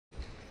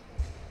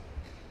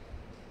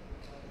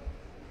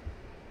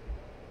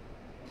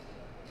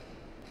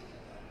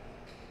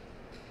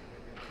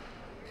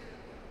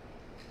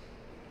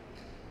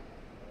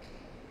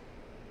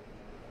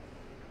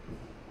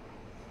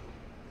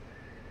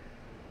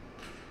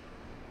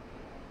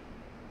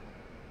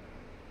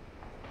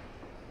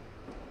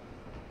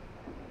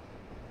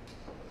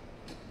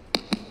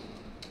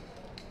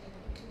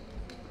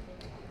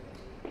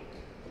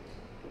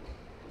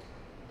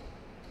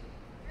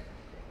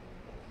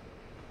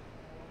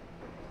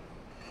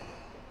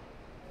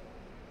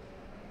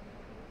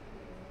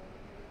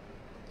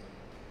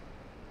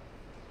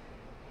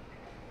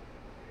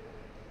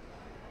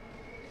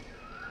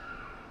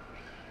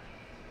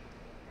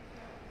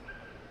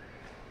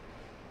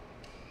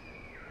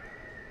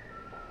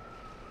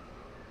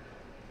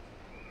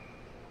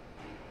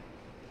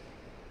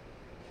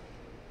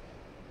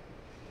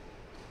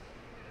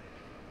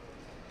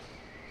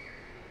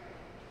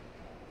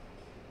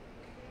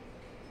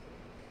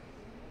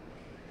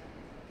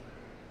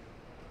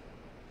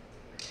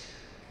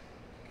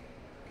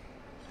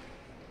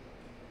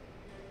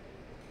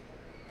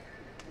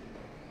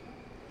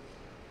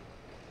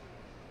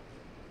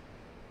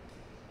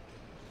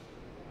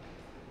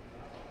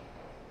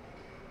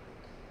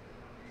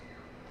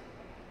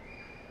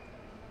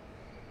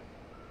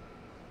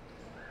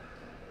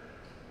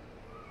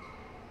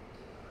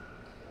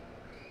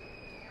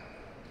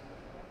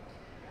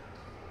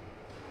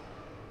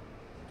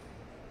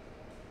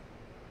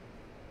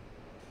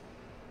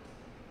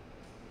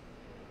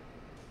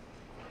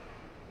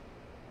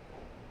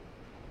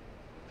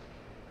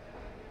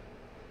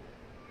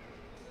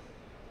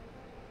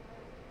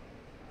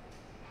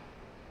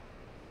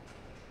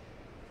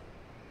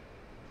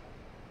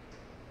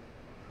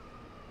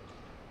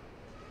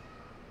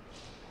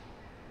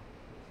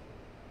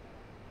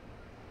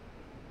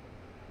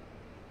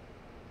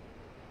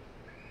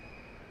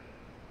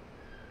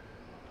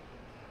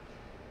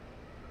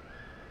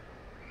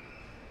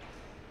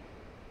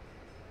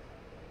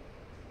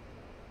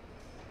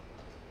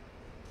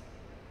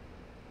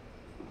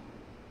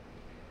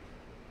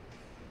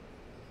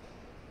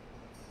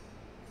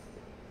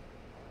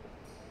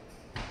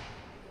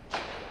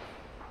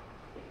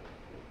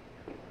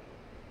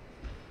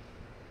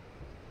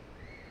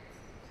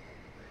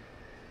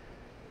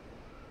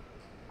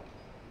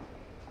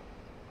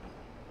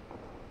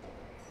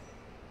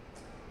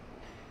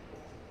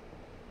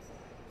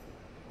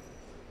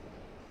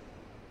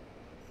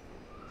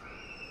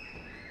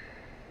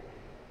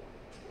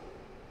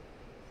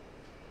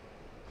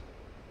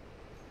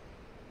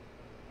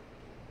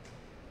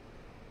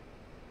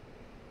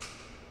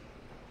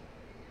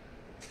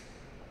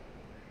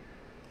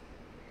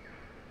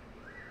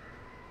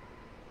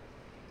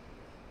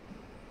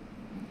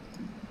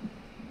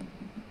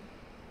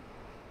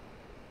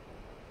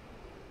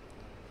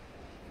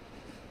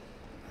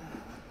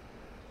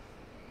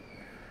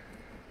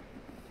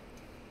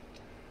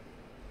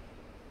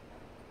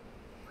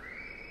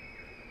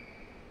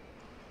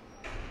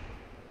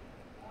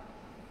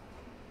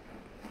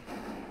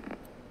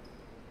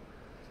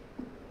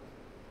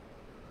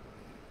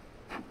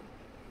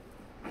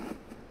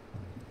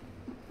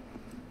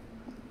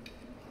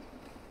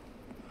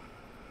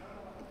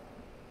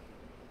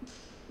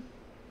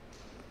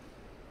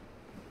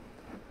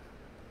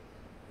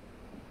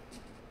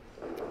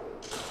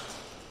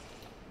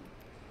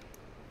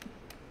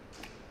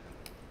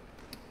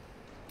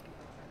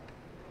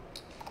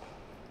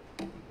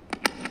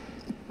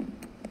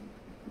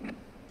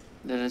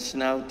Let us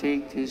now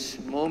take this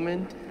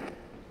moment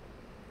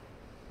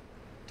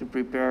to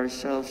prepare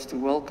ourselves to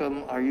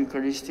welcome our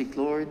Eucharistic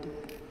Lord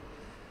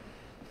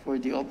for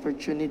the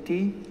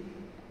opportunity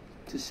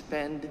to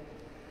spend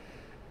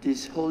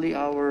this holy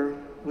hour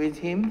with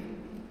Him.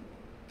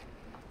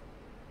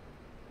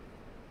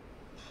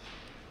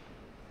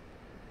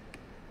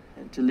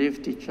 And to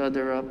lift each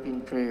other up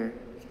in prayer.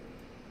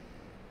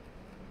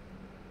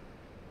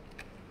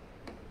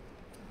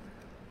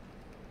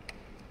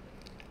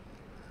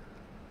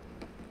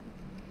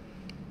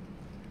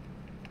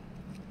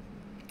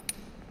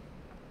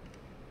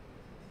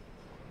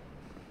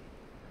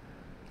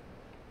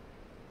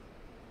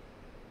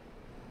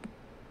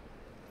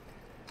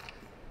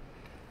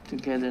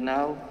 Together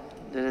now,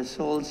 let us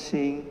all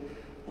sing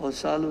O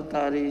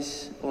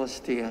Salutaris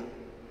Ostia.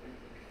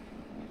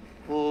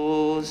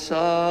 O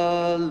salutaris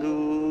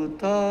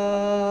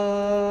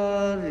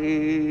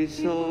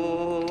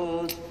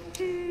Ostia,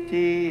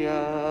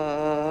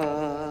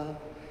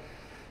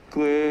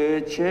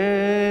 que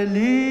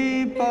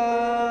celi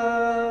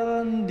pandis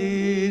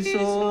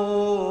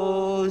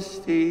ostium,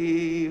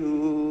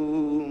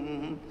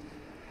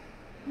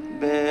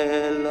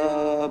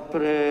 bella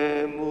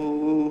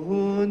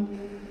premunt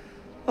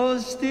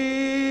hostilia,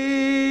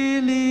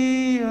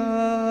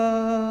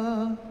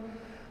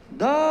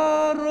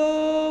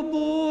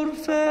 darobur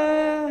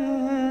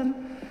fer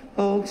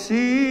auxilium,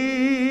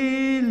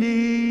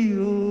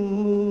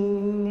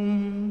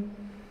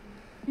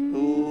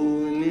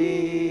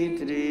 unitrinoque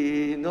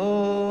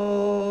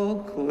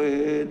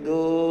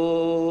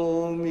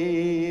Domino,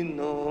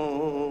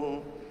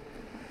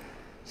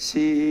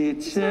 sit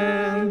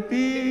sempiterna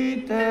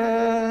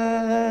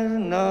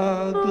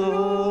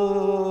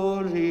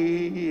gloria,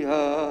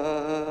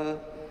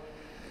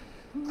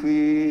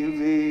 qui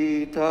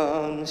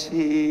vitam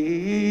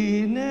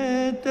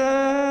sine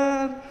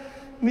termino,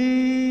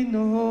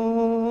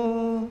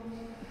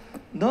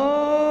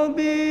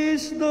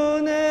 nobis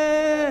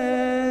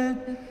donet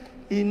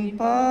in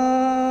patria.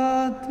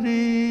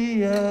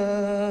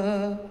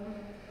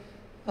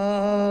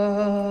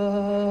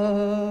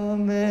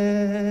 Amen.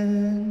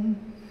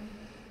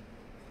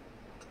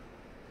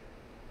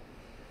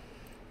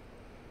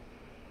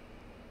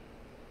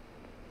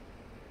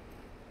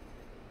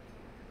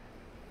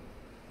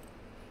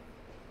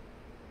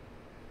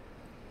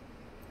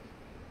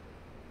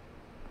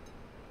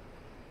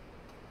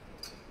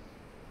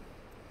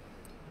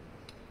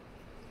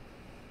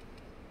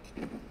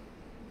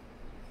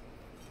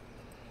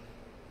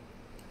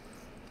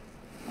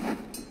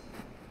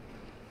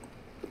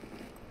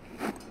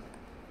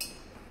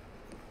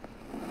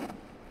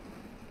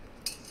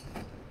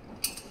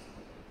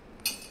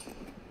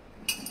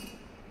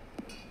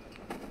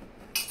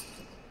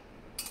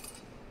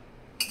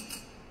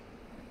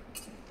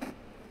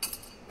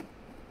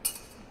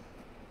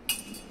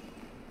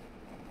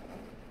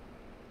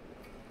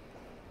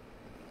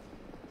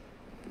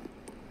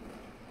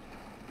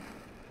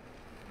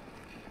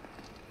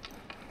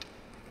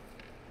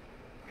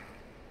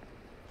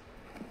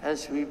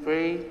 As we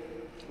pray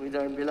with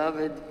our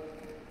beloved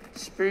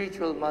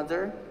spiritual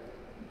mother,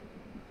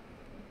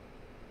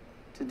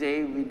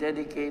 today we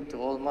dedicate to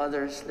all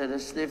mothers. Let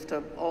us lift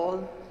up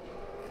all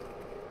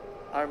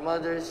our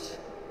mothers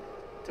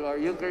to our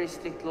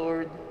Eucharistic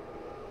Lord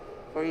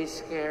for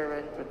His care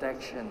and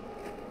protection.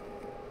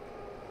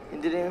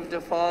 In the name of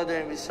the Father,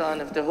 and the Son,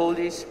 and of the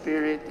Holy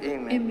Spirit,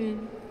 Amen.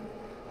 Amen.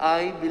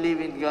 I believe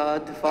in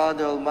God, the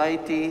Father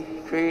Almighty,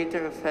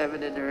 creator of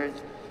heaven and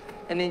earth,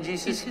 and in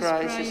Jesus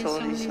Christ, His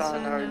only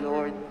Son, our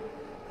Lord,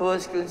 who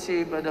was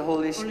conceived by the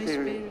Holy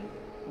Spirit,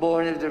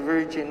 born of the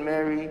Virgin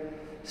Mary,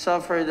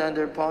 suffered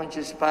under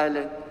Pontius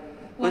Pilate,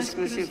 was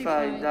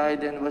crucified,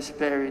 died, and was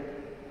buried.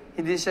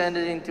 He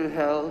descended into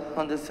hell.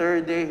 On the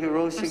third day He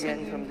rose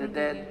again from the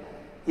dead.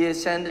 He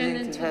ascended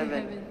into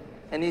heaven,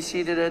 and He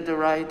seated at the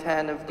right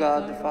hand of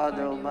God the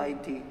Father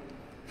Almighty.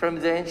 From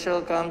thence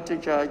shall come to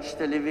judge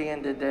the living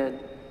and the dead.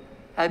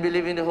 I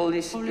believe in the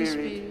Holy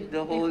Spirit,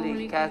 the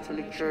Holy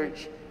Catholic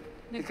Church,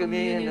 the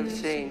communion of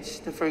saints,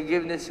 the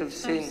forgiveness of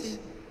sins,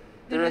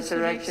 the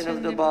resurrection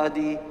of the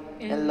body,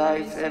 and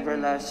life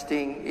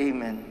everlasting.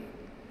 Amen.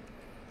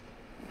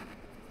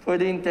 For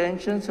the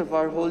intentions of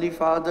our Holy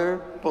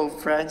Father,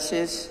 Pope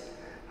Francis,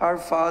 our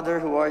Father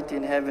who art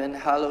in heaven,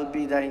 hallowed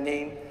be thy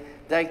name.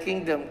 Thy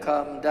kingdom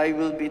come, thy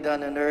will be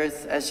done on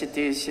earth as it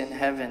is in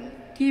heaven.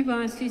 Give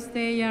us this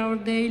day our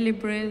daily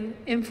bread,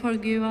 and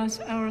forgive us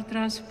our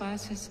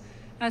trespasses,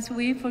 as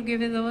we forgive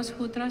those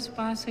who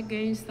trespass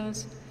against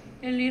us.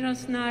 And lead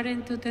us not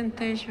into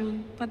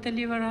temptation, but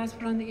deliver us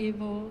from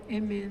evil.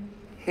 Amen.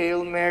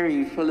 Hail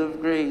Mary, full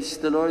of grace,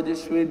 the Lord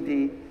is with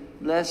thee.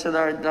 Blessed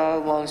art thou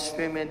amongst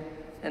women,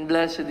 and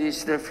blessed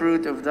is the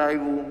fruit of thy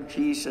womb,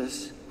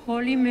 Jesus.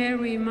 Holy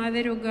Mary,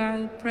 Mother of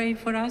God, pray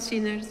for us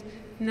sinners,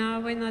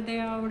 now and at the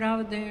hour of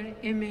our death.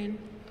 Amen.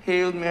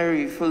 Hail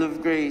Mary, full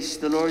of grace,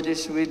 the Lord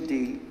is with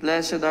thee.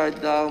 Blessed art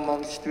thou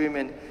amongst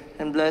women,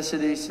 and blessed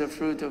is the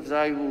fruit of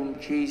thy womb,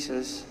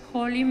 Jesus.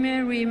 Holy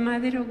Mary,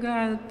 Mother of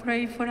God,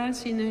 pray for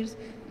us sinners,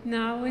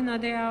 now and at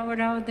the hour of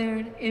our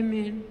death.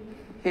 Amen.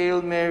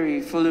 Hail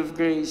Mary, full of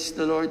grace,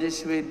 the Lord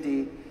is with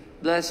thee.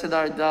 Blessed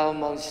art thou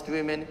amongst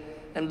women,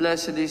 and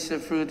blessed is the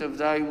fruit of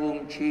thy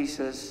womb,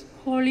 Jesus.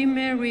 Holy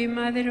Mary,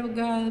 Mother of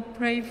God,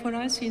 pray for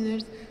us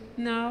sinners,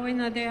 now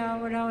and at the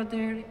hour of our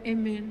death.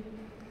 Amen.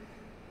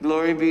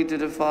 Glory be to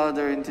the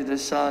Father, and to the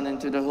Son, and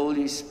to the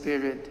Holy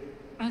Spirit.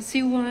 As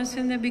it was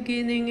in the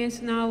beginning,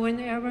 is now, and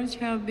ever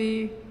shall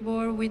be,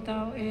 world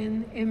without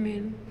end.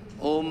 Amen.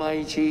 O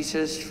my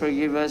Jesus,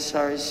 forgive us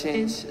our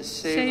sins, And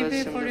save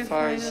us from the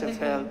fires of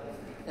hell,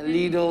 and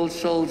lead all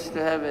souls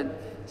to heaven,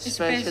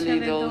 especially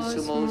those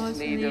who most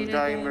need of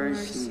thy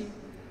mercy.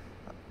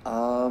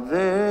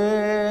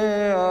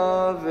 Ave,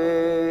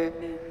 Ave,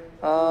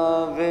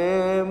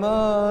 Ave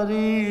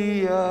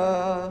Maria.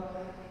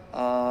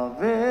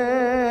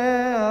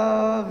 Ave,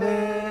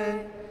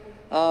 Ave,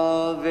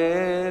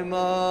 Ave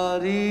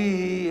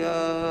Maria.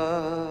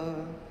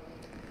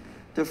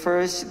 The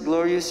first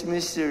glorious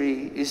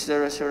mystery is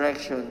the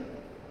resurrection.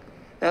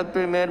 El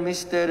primer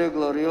misterio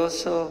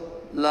glorioso,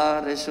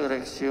 la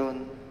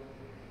resurrección.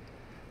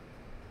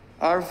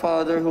 Our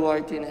Father who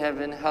art in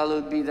heaven,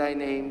 hallowed be thy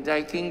name.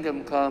 Thy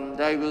kingdom come,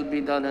 thy will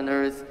be done on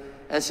earth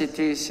as it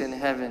is in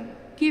heaven.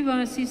 Give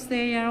us this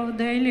day our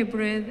daily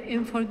bread,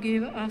 and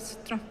forgive us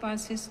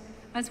trespasses,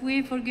 as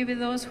we forgive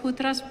those who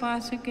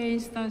trespass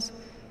against us.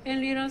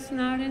 And lead us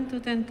not into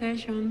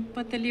temptation,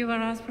 but deliver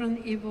us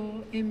from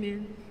evil.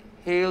 Amen.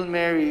 Hail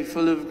Mary,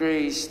 full of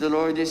grace, the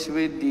Lord is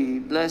with thee.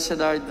 Blessed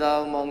art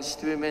thou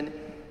amongst women,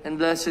 and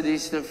blessed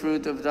is the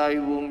fruit of thy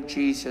womb,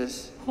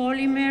 Jesus.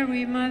 Holy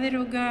Mary, Mother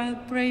of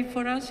God, pray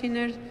for us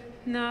sinners,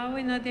 now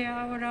and at the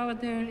hour of our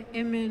death.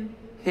 Amen.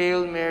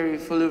 Hail Mary,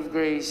 full of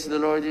grace, the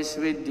Lord is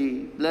with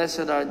thee.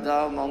 Blessed art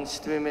thou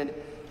amongst women,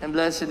 and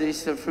blessed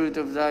is the fruit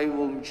of thy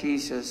womb,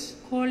 Jesus.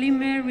 Holy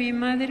Mary,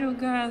 Mother of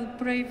God,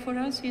 pray for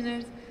us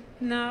sinners,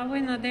 now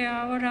and at the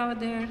hour of our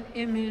death.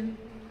 Amen.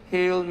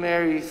 Hail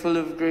Mary, full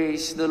of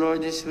grace, the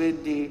Lord is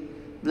with thee.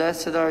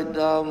 Blessed art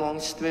thou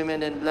amongst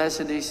women, and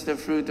blessed is the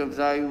fruit of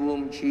thy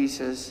womb,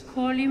 Jesus.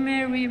 Holy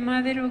Mary,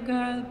 Mother of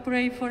God,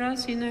 pray for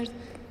us sinners,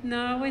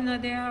 now and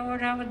at the hour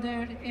of our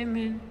death.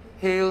 Amen.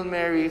 Hail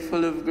Mary,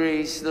 full of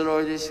grace, the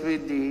Lord is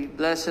with thee.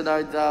 Blessed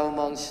art thou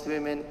amongst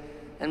women,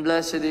 and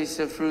blessed is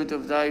the fruit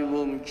of thy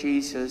womb,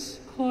 Jesus.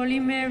 Holy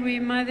Mary,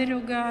 Mother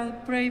of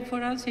God, pray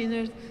for us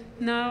sinners,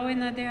 now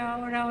and at the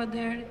hour of our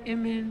death.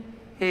 Amen.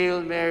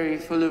 Hail Mary,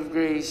 full of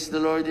grace, the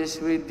Lord is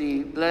with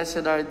thee.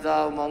 Blessed art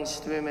thou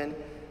amongst women,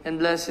 and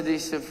blessed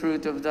is the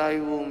fruit of thy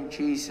womb,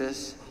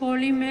 Jesus.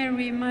 Holy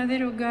Mary,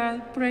 Mother of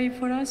God, pray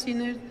for us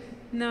sinners,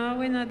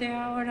 now and at the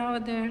hour of our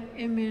death.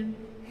 Amen.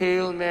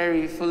 Hail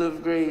Mary, full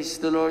of grace,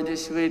 the Lord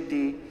is with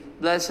thee.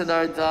 Blessed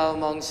art thou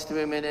amongst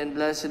women, and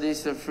blessed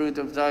is the fruit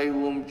of thy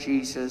womb,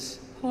 Jesus.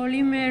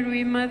 Holy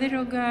Mary, Mother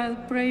of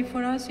God, pray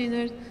for us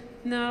sinners,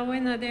 now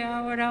and at the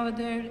hour of our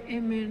death.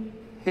 Amen.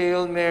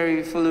 Hail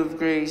Mary, full of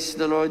grace,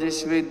 the Lord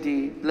is with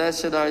thee.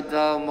 Blessed art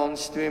thou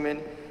amongst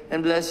women,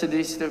 and blessed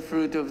is the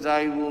fruit of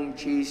thy womb,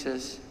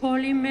 Jesus.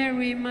 Holy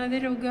Mary,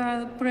 Mother of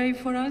God, pray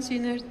for us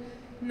sinners,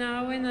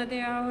 now and at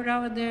the hour of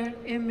our death.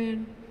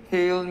 Amen.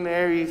 Hail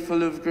Mary,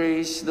 full of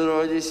grace, the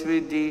Lord is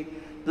with thee.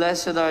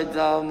 Blessed art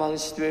thou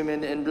amongst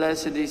women, and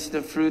blessed is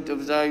the fruit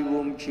of thy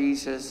womb,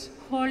 Jesus.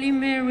 Holy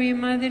Mary,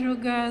 Mother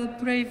of God,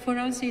 pray for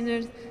us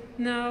sinners,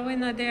 now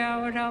and at the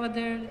hour of our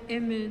death.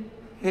 Amen.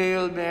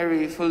 Hail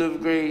Mary, full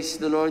of grace,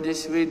 the Lord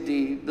is with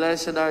thee.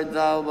 Blessed art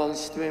thou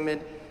amongst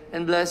women,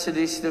 and blessed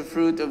is the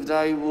fruit of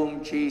thy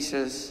womb,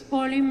 Jesus.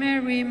 Holy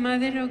Mary,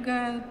 Mother of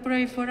God,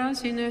 pray for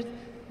us sinners,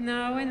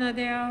 now and at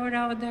the hour of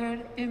our death.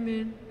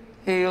 Amen.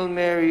 Hail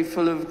Mary,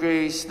 full of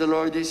grace, the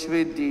Lord is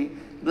with thee.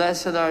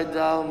 Blessed art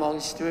thou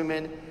amongst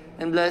women,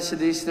 and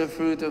blessed is the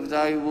fruit of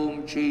thy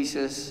womb,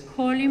 Jesus.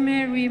 Holy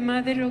Mary,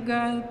 Mother of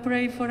God,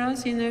 pray for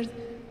us sinners,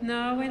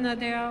 now and at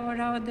the hour of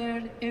our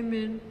death.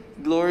 Amen.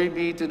 Glory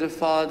be to the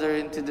Father,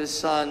 and to the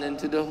Son, and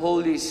to the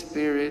Holy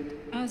Spirit.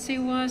 As it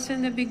was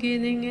in the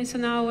beginning, is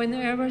now, and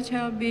ever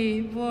shall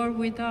be, world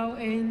without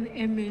end.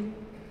 Amen.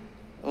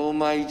 O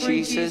my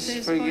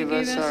Jesus, forgive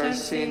us our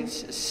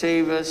sins,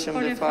 save us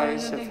from the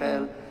fires of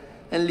hell,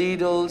 and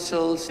lead all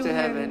souls to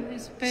heaven,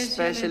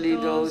 especially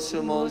those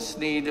who most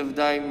need of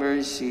thy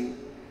mercy.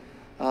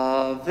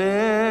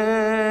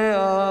 Ave,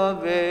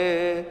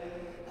 Ave,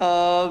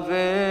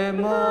 Ave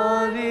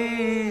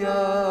Maria.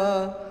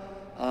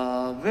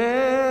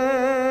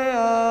 Ave,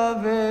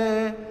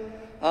 Ave,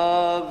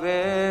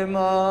 Ave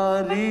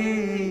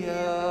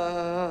Maria.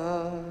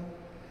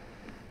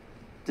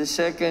 The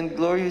second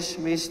glorious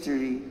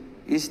mystery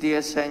is the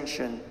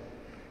Ascension.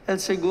 El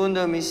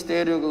segundo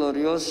misterio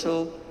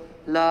glorioso,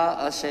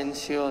 la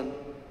Ascensión.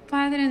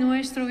 Padre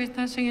nuestro que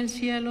estás en el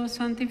cielo,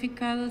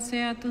 santificado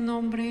sea tu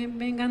nombre.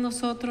 Venga a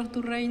nosotros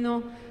tu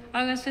reino.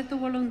 Hágase tu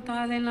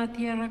voluntad en la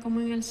tierra como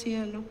en el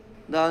cielo.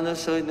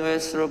 Danos hoy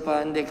nuestro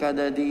pan de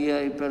cada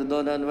día y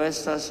perdona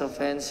nuestras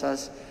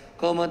ofensas,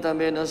 como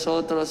también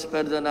nosotros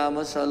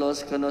perdonamos a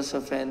los que nos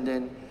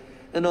ofenden.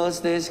 No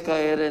nos des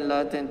caer en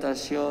la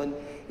tentación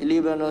y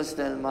líbranos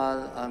del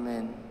mal.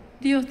 Amén.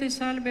 Dios te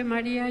salve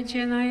María,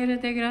 llena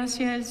eres de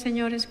gracia, el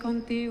Señor es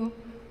contigo.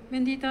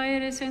 Bendita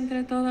eres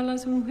entre todas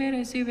las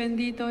mujeres y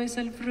bendito es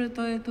el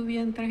fruto de tu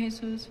vientre,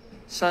 Jesús.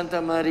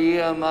 Santa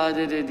María,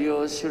 Madre de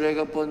Dios,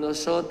 ruega por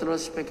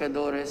nosotros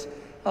pecadores,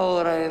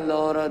 ahora en la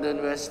hora de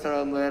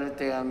nuestra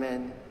muerte.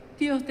 Amén.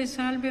 Dios te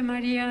salve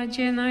María,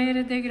 llena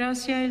eres de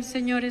gracia, el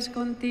Señor es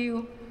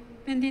contigo.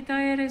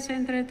 Bendita eres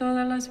entre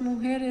todas las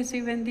mujeres y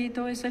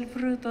bendito es el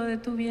fruto de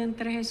tu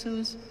vientre,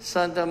 Jesús.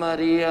 Santa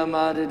María,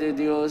 Madre de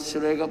Dios,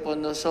 ruega por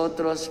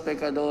nosotros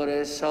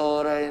pecadores,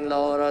 ahora en la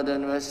hora de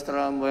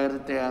nuestra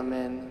muerte.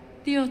 Amén.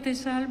 Dios te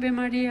salve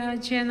María,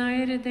 llena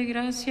eres de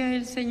gracia,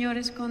 el Señor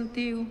es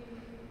contigo.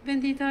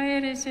 Bendita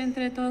eres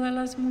entre todas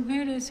las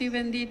mujeres y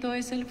bendito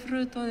es el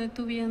fruto de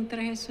tu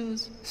vientre,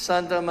 Jesús.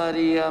 Santa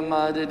María,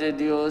 Madre de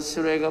Dios,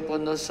 ruega por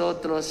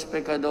nosotros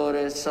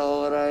pecadores,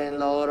 ahora en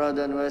la hora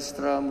de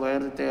nuestra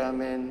muerte.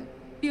 Amén.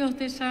 Dios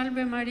te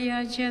salve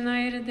María,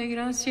 llena eres de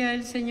gracia,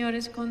 el Señor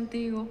es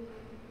contigo.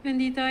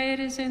 Bendita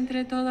eres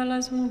entre todas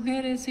las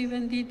mujeres y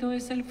bendito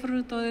es el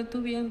fruto de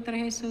tu vientre,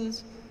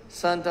 Jesús.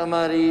 Santa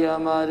María,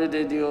 Madre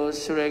de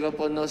Dios, ruega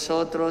por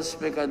nosotros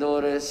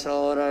pecadores,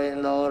 ahora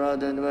en la hora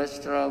de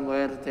nuestra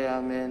muerte.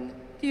 Amén.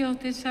 Dios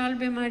te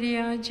salve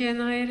María,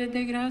 llena eres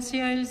de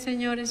gracia, el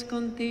Señor es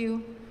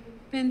contigo.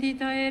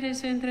 Bendita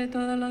eres entre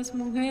todas las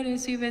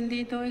mujeres y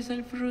bendito es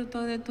el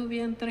fruto de tu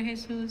vientre,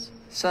 Jesús.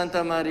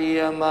 Santa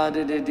María,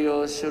 Madre de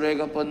Dios,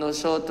 ruega por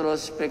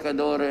nosotros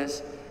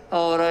pecadores,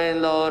 ahora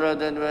en la hora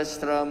de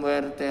nuestra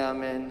muerte.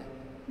 Amén.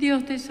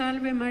 Dios te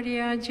salve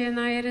María,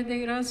 llena eres de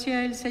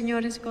gracia, el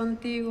Señor es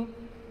contigo.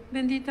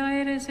 Bendita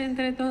eres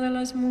entre todas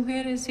las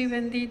mujeres y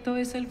bendito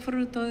es el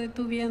fruto de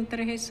tu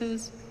vientre,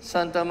 Jesús.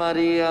 Santa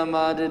María,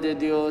 Madre de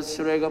Dios,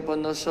 ruega por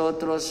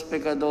nosotros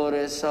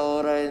pecadores,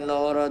 ahora en la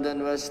hora de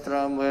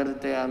nuestra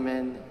muerte.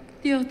 Amén.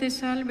 Dios te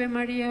salve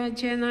María,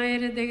 llena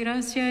eres de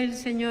gracia, el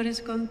Señor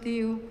es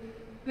contigo.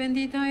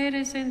 Bendita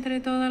eres entre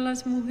todas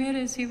las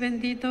mujeres y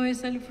bendito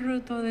es el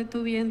fruto de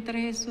tu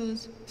vientre,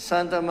 Jesús.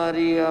 Santa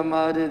María,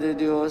 Madre de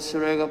Dios,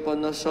 ruega por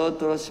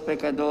nosotros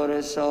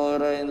pecadores,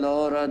 ahora en la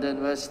hora de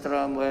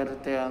nuestra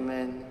muerte.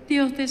 Amén.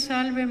 Dios te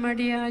salve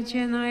María,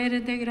 llena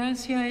eres de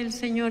gracia, el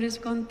Señor es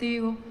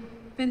contigo.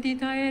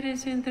 Bendita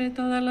eres entre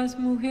todas las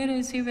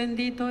mujeres y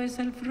bendito es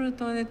el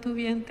fruto de tu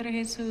vientre,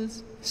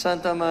 Jesús.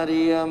 Santa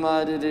María,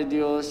 Madre de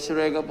Dios,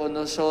 ruega por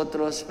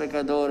nosotros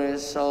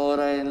pecadores,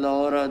 ahora en la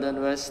hora de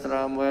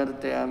nuestra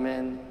muerte.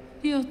 Amén.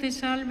 Dios te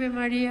salve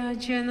María,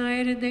 llena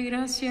eres de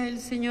gracia, el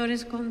Señor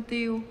es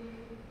contigo.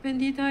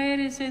 Bendita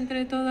eres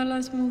entre todas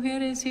las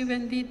mujeres y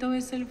bendito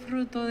es el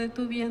fruto de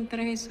tu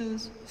vientre,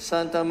 Jesús.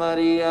 Santa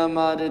María,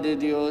 Madre de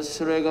Dios,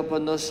 ruega por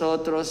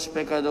nosotros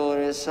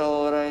pecadores,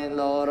 ahora en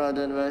la hora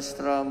de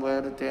nuestra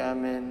muerte.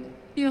 Amén.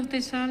 Dios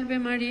te salve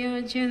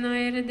María, llena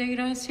eres de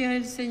gracia,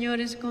 el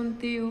Señor es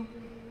contigo.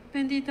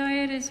 Bendita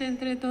eres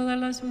entre todas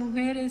las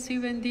mujeres y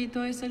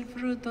bendito es el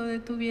fruto de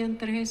tu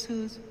vientre,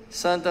 Jesús.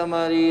 Santa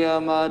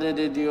María, Madre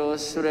de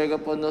Dios, ruega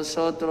por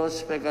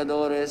nosotros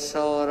pecadores,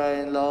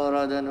 ahora en la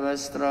hora de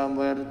nuestra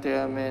muerte.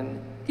 Amén.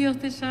 Dios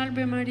te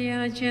salve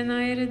María,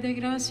 llena eres de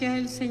gracia,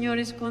 el Señor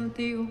es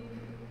contigo.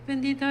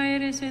 Bendita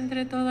eres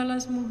entre todas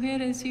las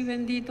mujeres y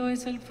bendito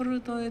es el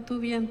fruto de tu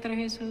vientre,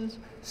 Jesús.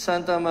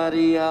 Santa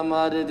María,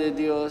 Madre de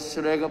Dios,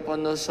 ruega por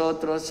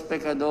nosotros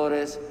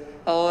pecadores,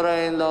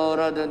 ahora en la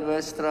hora de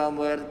nuestra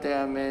muerte.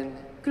 Amén.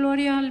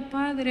 Gloria al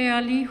Padre,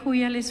 al Hijo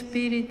y al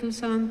Espíritu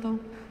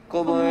Santo.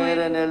 Como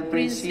era en el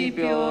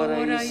principio,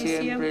 ahora y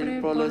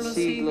siempre, por los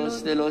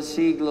siglos de los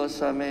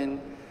siglos. Amén.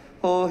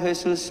 Oh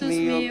Jesús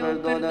mío,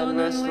 perdona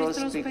nuestros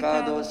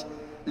pecados,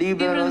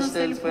 líbranos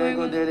del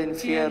fuego del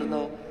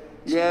infierno,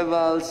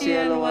 lleva al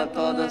cielo a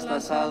todas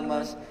las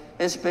almas,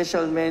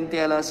 especialmente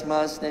a las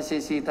más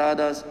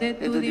necesitadas de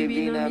tu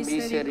divina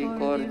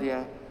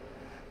misericordia.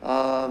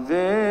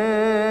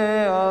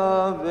 Ave,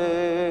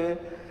 ave,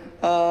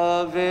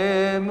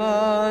 ave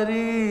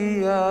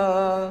María.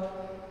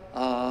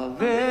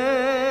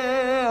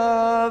 Ave,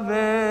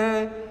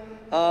 ave,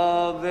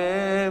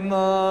 ave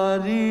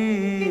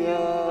María.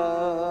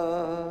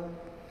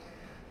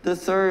 The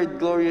third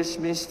glorious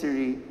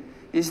mystery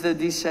is the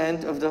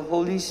descent of the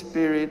Holy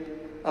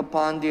Spirit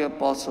upon the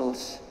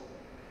apostles.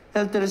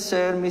 El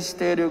tercer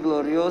misterio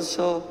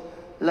glorioso,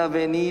 la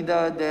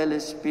venida del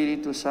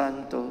Espíritu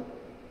Santo.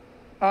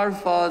 Our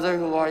Father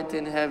who art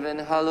in heaven,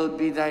 hallowed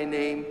be thy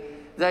name.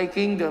 Thy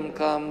kingdom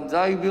come,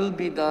 thy will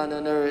be done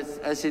on earth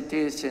as it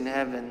is in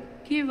heaven.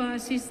 Give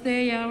us this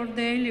day our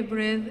daily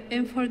bread,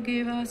 and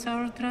forgive us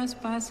our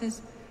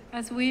trespasses,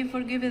 as we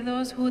forgive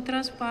those who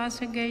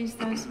trespass against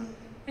us.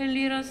 And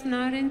lead us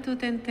not into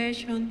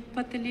temptation,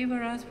 but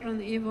deliver us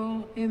from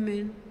evil.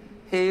 Amen.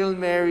 Hail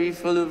Mary,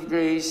 full of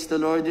grace, the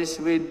Lord is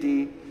with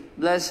thee.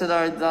 Blessed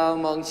art thou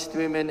amongst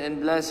women,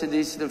 and blessed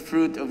is the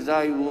fruit of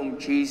thy womb,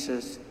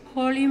 Jesus.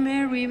 Holy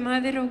Mary,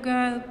 Mother of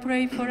God,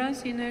 pray for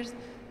us sinners,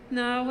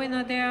 now and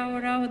at the hour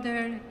of our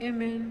death.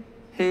 Amen.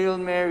 Hail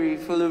Mary,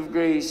 full of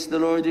grace, the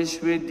Lord is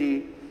with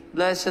thee.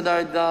 Blessed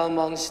art thou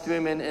amongst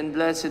women, and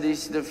blessed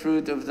is the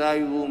fruit of thy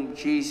womb,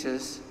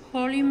 Jesus.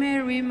 Holy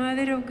Mary,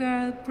 Mother of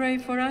God, pray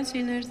for us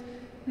sinners,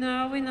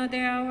 now and at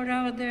the hour of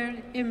our death.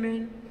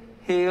 Amen.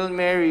 Hail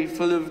Mary,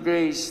 full of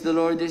grace, the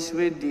Lord is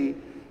with thee.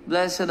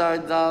 Blessed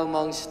art thou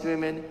amongst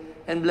women,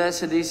 and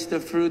blessed is the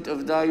fruit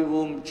of thy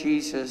womb,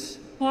 Jesus.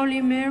 Holy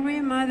Mary,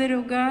 Mother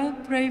of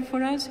God, pray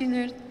for us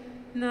sinners,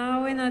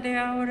 now and at the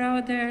hour of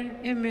our death.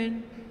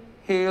 Amen.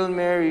 Hail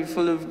Mary,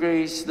 full of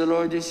grace, the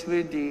Lord is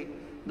with thee.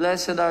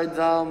 Blessed art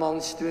thou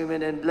amongst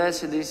women, and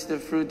blessed is the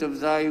fruit of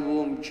thy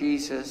womb,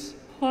 Jesus.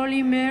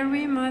 Holy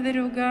Mary, Mother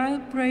of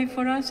God, pray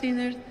for us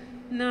sinners,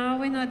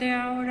 now and at the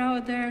hour of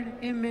our death.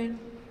 Amen.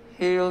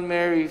 Hail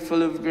Mary,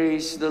 full of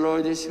grace, the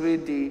Lord is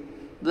with thee.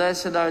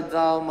 Blessed art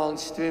thou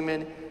amongst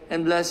women,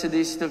 and blessed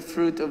is the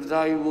fruit of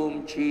thy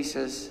womb,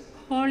 Jesus.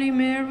 Holy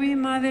Mary,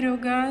 Mother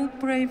of God,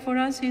 pray for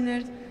us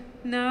sinners,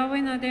 now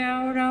and at the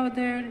hour of our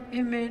death.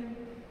 Amen.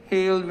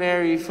 Hail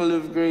Mary, full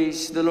of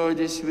grace, the Lord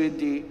is with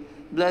thee.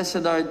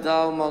 Blessed art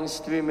thou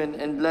amongst women,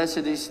 and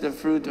blessed is the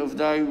fruit of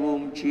thy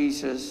womb,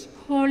 Jesus.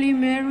 Holy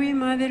Mary,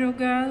 Mother of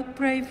God,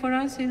 pray for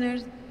us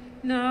sinners,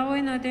 now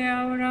and at the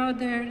hour of our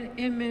death.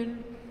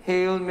 Amen.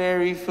 Hail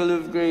Mary, full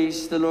of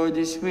grace, the Lord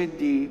is with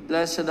thee.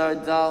 Blessed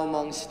art thou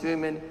amongst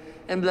women,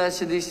 and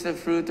blessed is the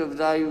fruit of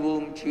thy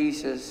womb,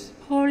 Jesus.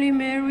 Holy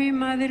Mary,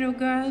 Mother of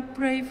God,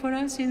 pray for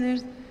us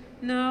sinners,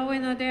 now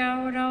and at the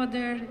hour of our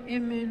death.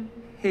 Amen.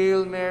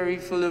 Hail Mary,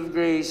 full of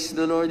grace,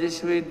 the Lord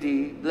is with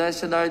thee.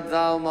 Blessed art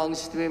thou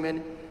amongst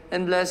women,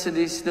 and blessed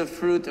is the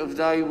fruit of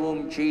thy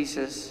womb,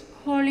 Jesus.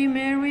 Holy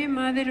Mary,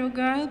 Mother of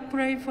God,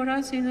 pray for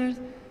us sinners,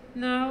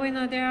 now and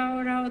at the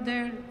hour of our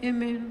death.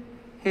 Amen.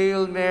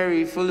 Hail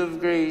Mary, full of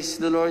grace,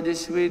 the Lord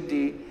is with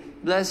thee.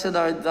 Blessed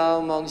art thou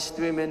amongst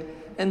women,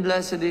 and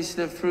blessed is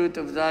the fruit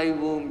of thy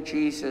womb,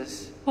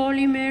 Jesus.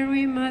 Holy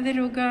Mary,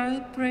 Mother of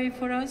God, pray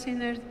for us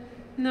sinners,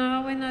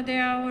 now and at the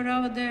hour of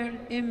our death.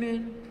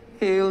 Amen.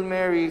 Hail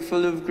Mary,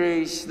 full of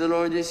grace, the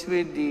Lord is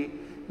with thee.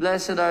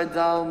 Blessed art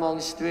thou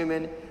amongst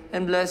women,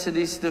 and blessed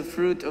is the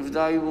fruit of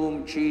thy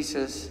womb,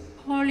 Jesus.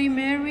 Holy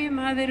Mary,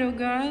 Mother of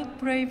God,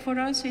 pray for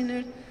us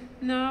sinners,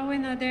 now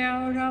and at the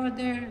hour of our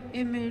death.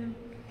 Amen.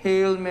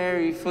 Hail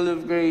Mary, full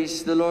of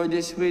grace, the Lord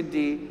is with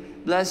thee.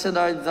 Blessed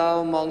art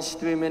thou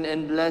amongst women,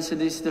 and blessed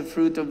is the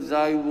fruit of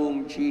thy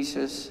womb,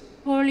 Jesus.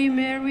 Holy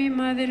Mary,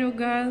 Mother of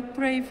God,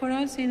 pray for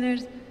us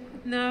sinners,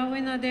 now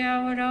and at the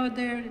hour of our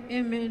death.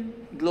 Amen.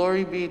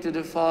 Glory be to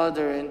the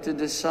Father, and to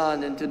the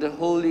Son, and to the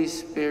Holy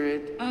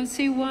Spirit. As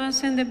it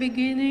was in the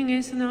beginning,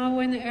 is now,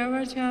 and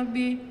ever shall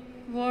be,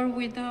 world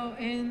without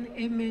end.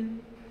 Amen.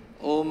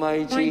 O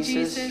my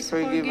Jesus,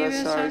 forgive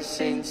us our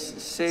sins,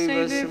 save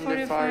us from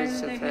the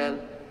fires of hell,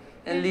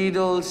 and lead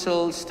all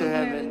souls to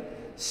heaven,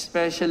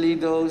 especially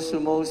those who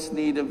most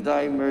need of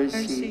thy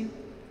mercy.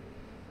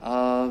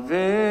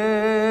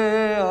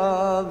 Ave,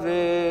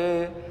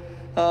 Ave,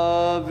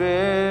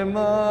 Ave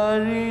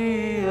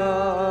Maria.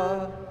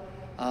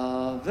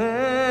 Ave,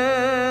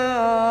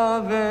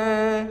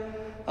 Ave,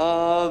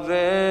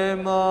 Ave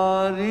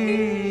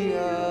Maria.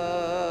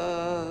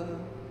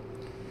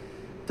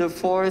 The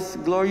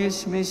fourth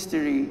glorious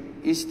mystery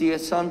is the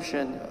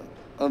Assumption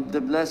of the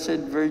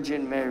Blessed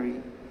Virgin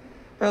Mary.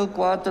 El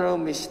cuatro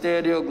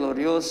misterio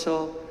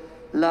glorioso,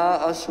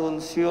 la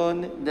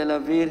Asunción de la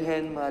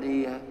Virgen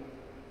María.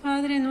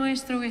 Padre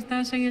nuestro que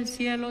estás en el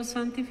cielo,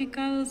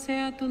 santificado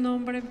sea tu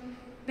nombre.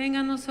 Venga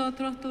a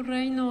nosotros tu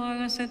reino,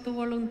 hágase tu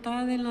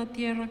voluntad en la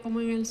tierra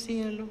como en el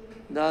cielo.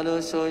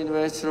 Danos hoy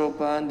nuestro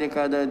pan de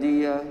cada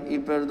día, y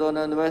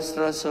perdona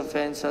nuestras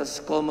ofensas,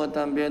 como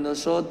también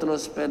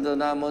nosotros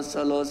perdonamos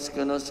a los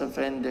que nos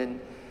ofenden.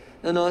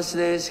 No nos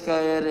dejes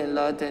caer en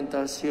la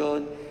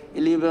tentación,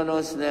 y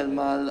líbranos del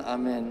mal.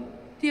 Amén.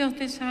 Dios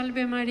te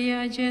salve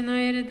María,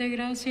 llena eres de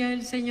gracia,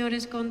 el Señor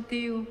es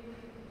contigo.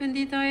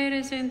 Bendita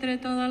eres entre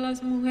todas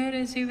las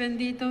mujeres, y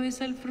bendito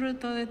es el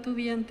fruto de tu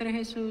vientre,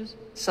 Jesús.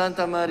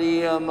 Santa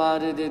María,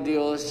 Madre de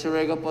Dios,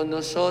 ruega por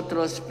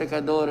nosotros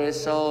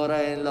pecadores,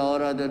 ahora y en la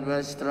hora de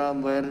nuestra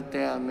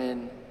muerte.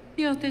 Amén.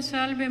 Dios te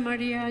salve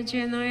María,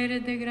 llena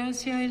eres de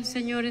gracia, el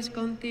Señor es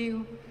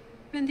contigo.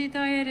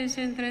 Bendita eres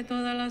entre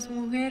todas las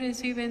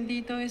mujeres, y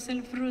bendito es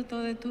el fruto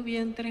de tu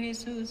vientre,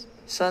 Jesús.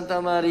 Santa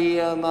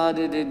María,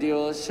 Madre de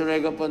Dios,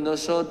 ruega por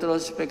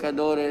nosotros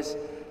pecadores,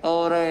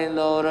 ahora y en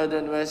la hora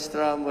de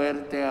nuestra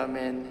muerte.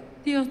 Amén.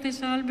 Dios te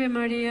salve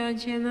María,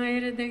 llena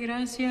eres de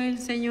gracia, el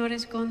Señor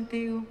es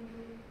contigo.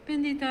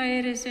 Bendita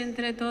eres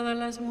entre todas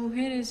las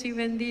mujeres, y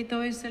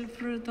bendito es el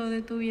fruto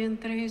de tu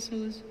vientre,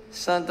 Jesús.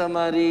 Santa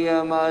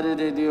María, Madre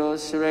de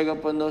Dios, ruega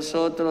por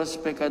nosotros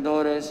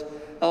pecadores,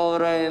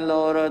 ahora y en la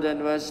hora de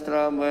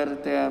nuestra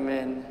muerte.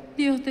 Amén.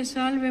 Dios te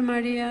salve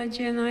María,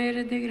 llena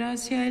eres de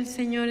gracia, el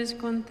Señor es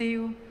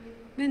contigo.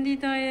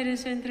 Bendita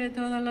eres entre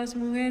todas las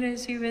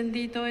mujeres, y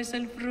bendito es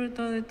el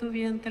fruto de tu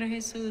vientre,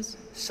 Jesús.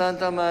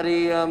 Santa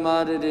María,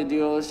 Madre de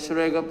Dios,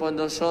 ruega por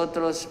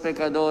nosotros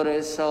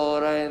pecadores,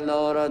 ahora y en la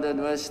hora de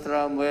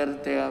nuestra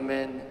muerte.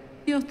 Amén.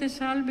 Dios te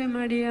salve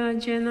María,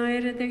 llena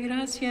eres de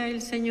gracia,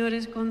 el Señor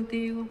es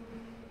contigo.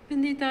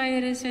 Bendita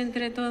eres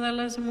entre todas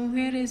las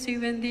mujeres, y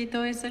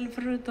bendito es el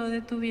fruto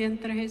de tu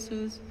vientre,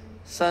 Jesús.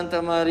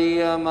 Santa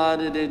María,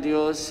 Madre de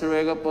Dios,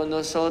 ruega por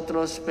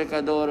nosotros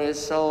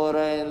pecadores,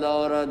 ahora y en la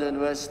hora de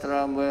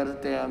nuestra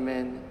muerte.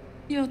 Amén.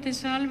 Dios te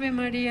salve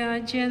María,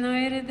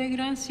 llena eres de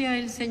gracia,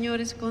 el Señor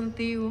es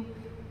contigo.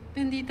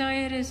 Bendita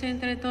eres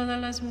entre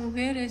todas las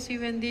mujeres y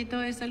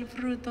bendito es el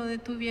fruto de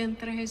tu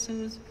vientre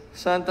Jesús.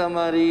 Santa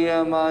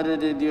María, Madre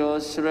de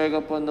Dios, ruega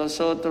por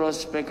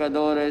nosotros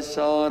pecadores,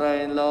 ahora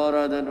y en la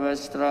hora de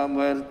nuestra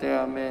muerte.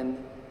 Amén.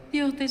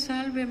 Dios te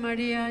salve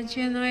María,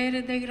 llena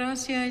eres de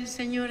gracia, el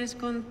Señor es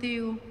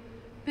contigo.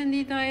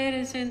 Bendita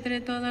eres entre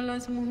todas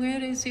las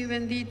mujeres y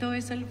bendito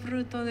es el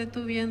fruto de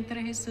tu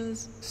vientre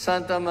Jesús.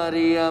 Santa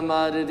María,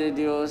 Madre de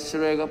Dios,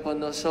 ruega por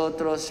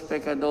nosotros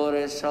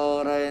pecadores,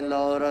 ahora y en la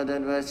hora de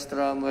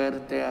nuestra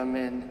muerte.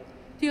 Amén.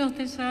 Dios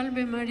te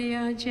salve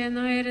María,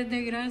 llena eres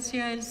de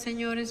gracia, el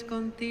Señor es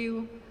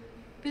contigo.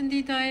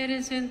 Bendita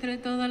eres entre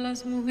todas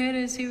las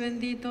mujeres y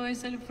bendito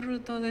es el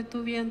fruto de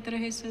tu vientre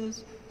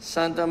Jesús.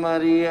 Santa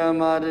María,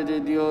 Madre de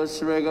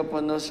Dios, ruega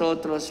por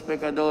nosotros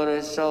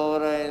pecadores,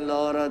 ahora y en la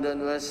hora de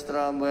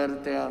nuestra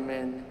muerte.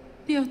 Amén.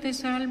 Dios te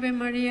salve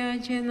María,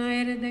 llena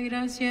eres de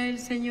gracia, el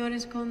Señor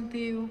es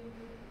contigo.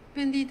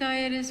 Bendita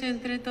eres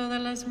entre todas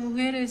las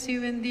mujeres y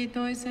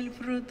bendito es el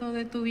fruto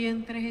de tu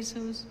vientre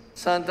Jesús.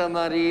 Santa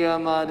María,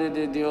 Madre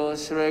de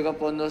Dios, ruega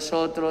por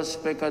nosotros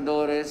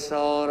pecadores,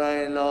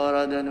 ahora y en la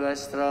hora de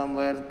nuestra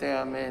muerte.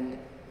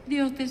 Amén.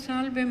 Dios te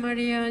salve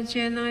María,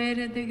 llena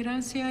eres de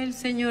gracia, el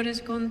Señor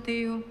es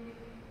contigo.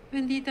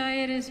 Bendita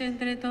eres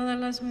entre todas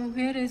las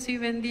mujeres y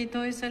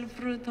bendito es el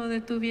fruto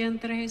de tu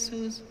vientre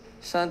Jesús.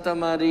 Santa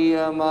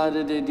María,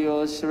 Madre de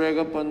Dios,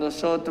 ruega por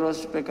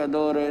nosotros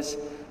pecadores,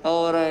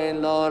 ahora y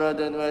en la hora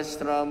de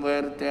nuestra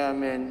muerte.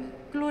 Amén.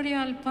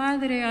 Gloria al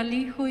Padre, al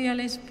Hijo y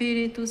al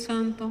Espíritu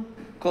Santo.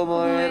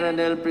 Como era en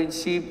el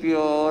principio,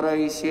 ahora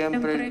y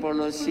siempre, y por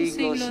los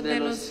siglos de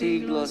los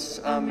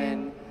siglos.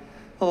 Amén.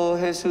 Oh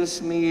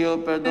Jesús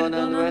mío,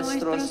 perdona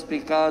nuestros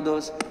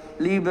pecados,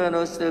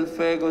 líbranos del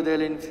fuego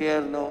del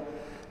infierno,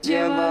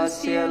 lleva al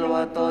cielo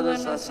a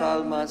todas las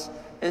almas,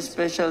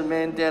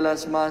 especialmente a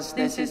las más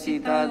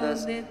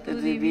necesitadas de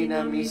tu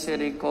divina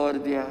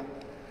misericordia.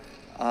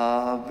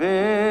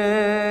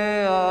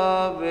 Ave,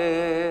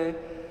 ave,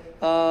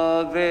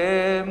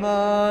 ave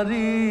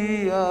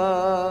María,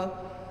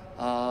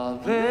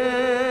 ave,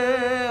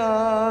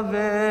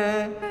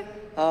 ave,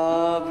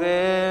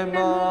 ave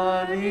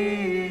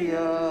María.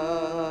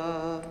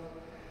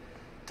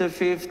 The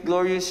fifth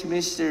glorious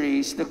mystery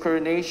is the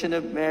coronation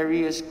of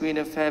Mary as Queen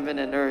of Heaven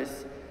and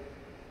Earth.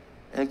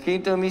 El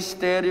quinto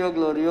misterio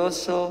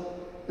glorioso,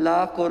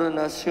 la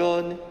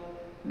coronación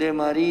de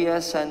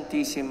María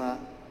Santísima.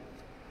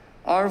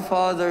 Our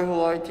Father who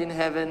art in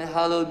heaven,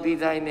 hallowed be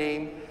thy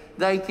name.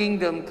 Thy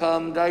kingdom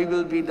come, thy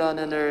will be done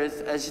on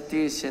earth as it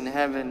is in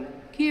heaven.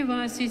 Give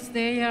us this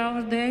day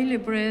our daily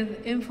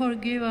bread, and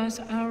forgive us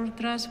our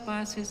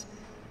trespasses,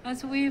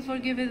 as we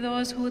forgive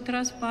those who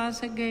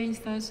trespass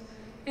against us.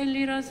 And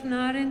lead us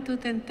not into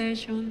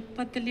temptation,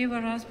 but deliver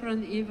us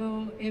from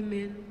evil.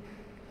 Amen.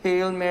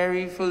 Hail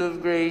Mary, full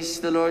of grace,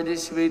 the Lord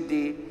is with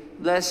thee.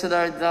 Blessed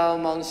art thou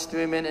amongst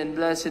women, and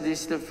blessed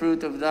is the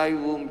fruit of thy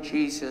womb,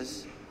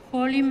 Jesus.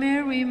 Holy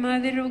Mary,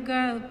 Mother of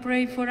God,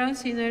 pray for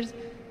us sinners,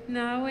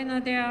 now and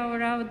at the hour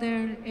of our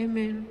death.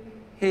 Amen.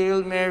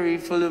 Hail Mary,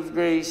 full of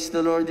grace,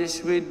 the Lord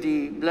is with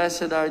thee.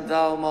 Blessed art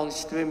thou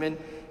amongst women,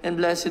 and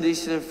blessed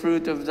is the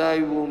fruit of thy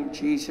womb,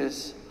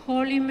 Jesus.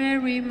 Holy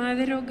Mary,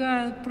 Mother of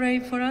God, pray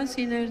for us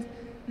sinners,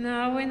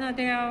 now and at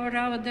the hour of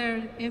our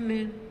death.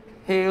 Amen.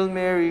 Hail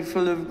Mary,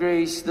 full of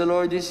grace, the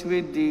Lord is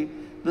with thee.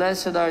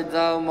 Blessed art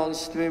thou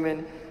amongst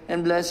women,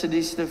 and blessed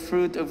is the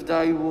fruit of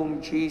thy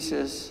womb,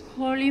 Jesus.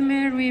 Holy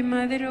Mary,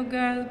 Mother of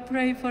God,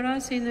 pray for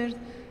us sinners,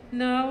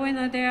 now and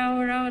at the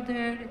hour of our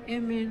death.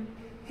 Amen.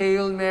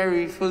 Hail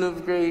Mary, full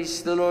of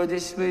grace, the Lord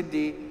is with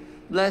thee.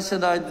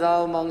 Blessed art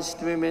thou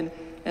amongst women,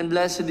 and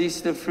blessed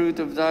is the fruit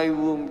of thy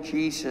womb,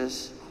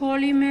 Jesus.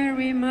 Holy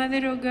Mary,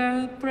 Mother of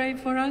God, pray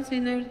for us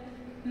sinners,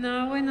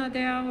 now and at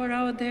the hour of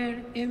our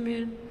death.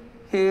 Amen.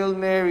 Hail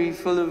Mary,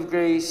 full of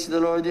grace, the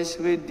Lord is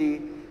with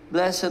thee.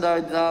 Blessed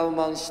art thou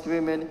amongst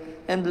women,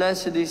 and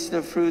blessed is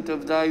the fruit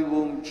of thy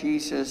womb,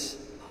 Jesus.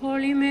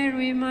 Holy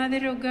Mary,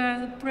 Mother of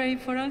God, pray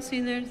for us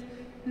sinners,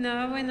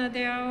 now and at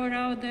the hour of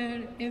our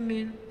death.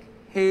 Amen.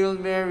 Hail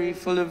Mary,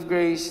 full of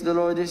grace, the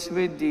Lord is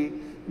with thee.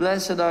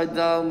 Blessed art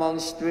thou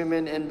amongst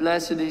women, and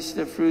blessed is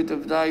the fruit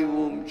of thy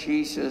womb,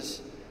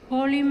 Jesus.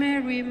 Holy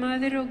Mary,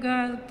 Mother of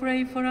God,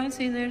 pray for us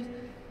sinners,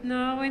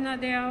 now and at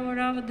the hour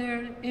of our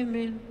death.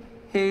 Amen.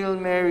 Hail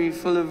Mary,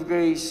 full of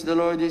grace, the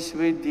Lord is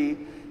with thee.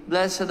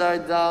 Blessed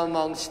art thou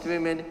amongst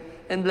women,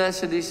 and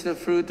blessed is the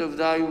fruit of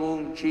thy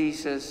womb,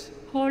 Jesus.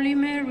 Holy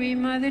Mary,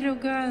 Mother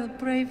of God,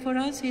 pray for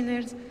us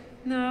sinners,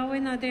 now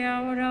and at the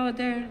hour of our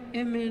death.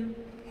 Amen.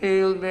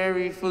 Hail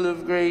Mary, full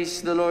of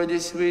grace, the Lord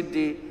is with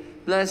thee.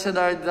 Blessed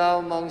art thou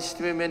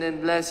amongst women,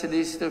 and blessed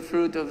is the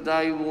fruit of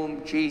thy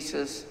womb,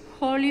 Jesus.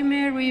 Holy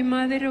Mary,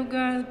 Mother of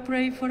God,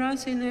 pray for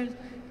us sinners,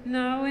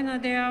 now and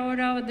at the hour of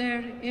our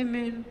death.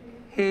 Amen.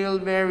 Hail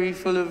Mary,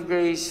 full of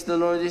grace, the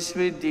Lord is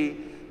with thee.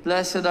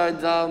 Blessed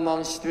art thou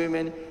amongst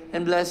women,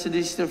 and blessed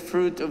is the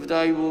fruit of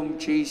thy womb,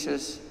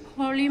 Jesus.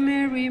 Holy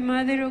Mary,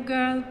 Mother of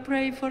God,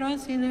 pray for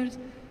us sinners,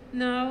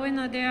 now and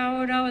at the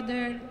hour of our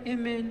death.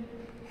 Amen.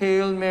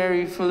 Hail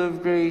Mary, full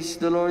of grace,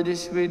 the Lord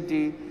is with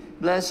thee.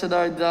 Blessed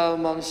art thou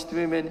amongst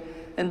women,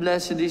 and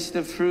blessed is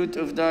the fruit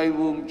of thy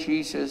womb,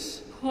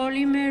 Jesus.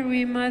 Holy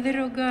Mary, Mother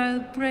of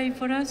God, pray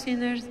for us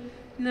sinners,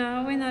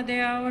 now and at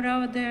the hour of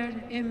our death.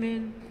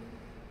 Amen.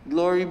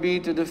 Glory be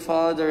to the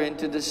Father, and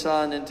to the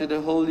Son, and to the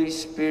Holy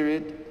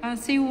Spirit.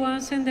 As it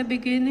was in the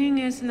beginning,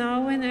 is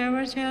now, and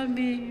ever shall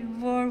be,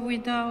 world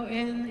without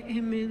end.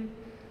 Amen.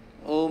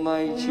 O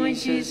my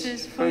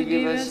Jesus,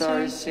 forgive us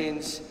our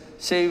sins,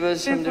 save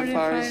us from the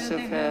fires of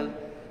hell,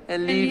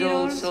 and lead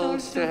all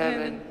souls to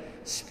heaven,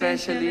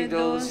 especially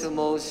those who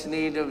most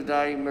need of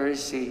thy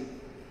mercy.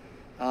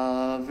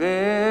 Ave,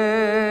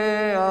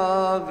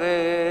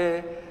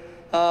 Ave,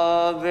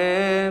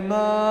 Ave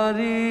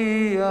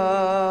Maria.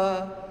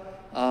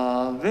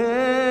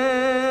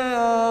 Ave,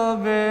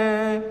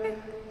 Ave,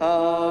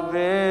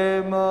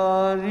 Ave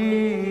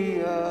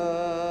Maria.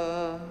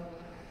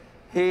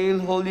 Hail,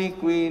 Holy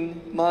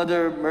Queen,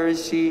 Mother of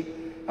Mercy,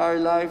 our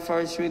life,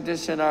 our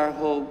sweetness, and our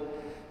hope.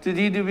 To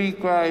thee do we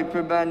cry,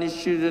 poor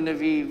banished children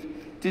of Eve.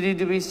 To thee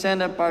do we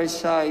send up our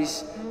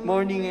sighs,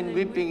 mourning and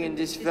weeping in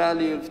this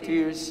valley of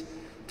tears.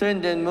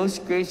 Turn then,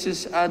 most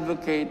gracious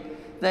Advocate,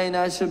 thine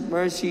eyes of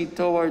mercy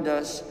toward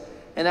us,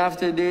 and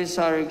after this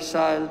our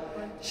exile,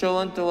 show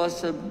unto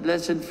us the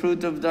blessed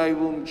fruit of thy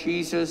womb,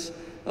 Jesus,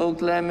 O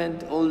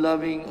clement, O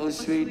loving, O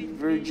sweet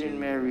Virgin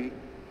Mary.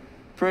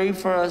 Pray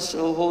for us,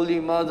 O Holy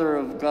Mother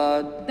of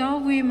God,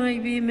 that we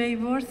might be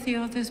made worthy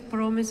of the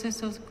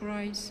promises of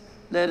Christ.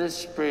 Let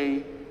us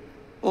pray.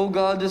 O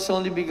God, whose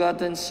only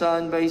begotten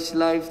Son, by his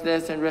life,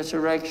 death, and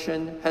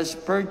resurrection, has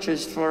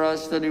purchased for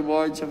us the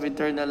rewards of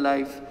eternal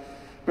life,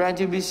 grant,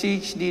 we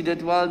beseech thee,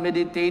 that while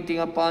meditating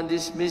upon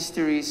these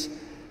mysteries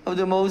of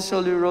the most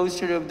holy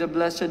rosary of the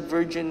Blessed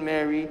Virgin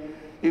Mary,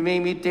 we may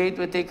imitate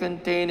what they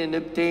contain and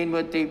obtain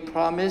what they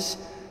promise,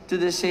 to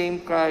the same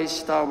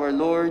Christ our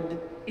Lord.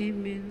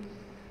 Amen.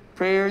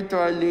 Prayer to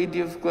Our Lady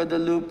of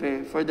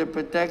Guadalupe for the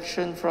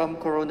protection from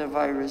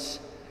coronavirus.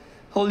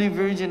 Holy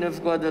Virgin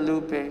of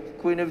Guadalupe,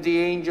 Queen of the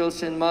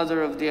Angels and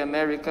Mother of the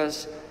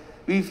Americas,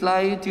 we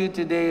fly to you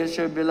today as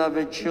your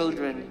beloved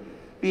children.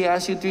 We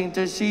ask you to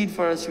intercede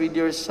for us with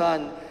your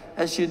Son,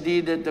 as you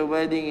did at the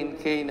wedding in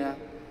Cana.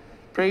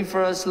 Pray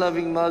for us,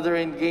 loving Mother,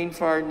 and gain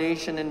for our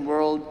nation and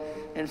world,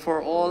 and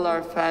for all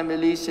our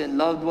families and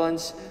loved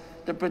ones,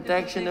 the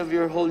protection of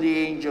your holy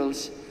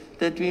angels,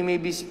 that we may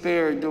be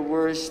spared the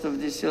worst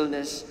of this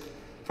illness.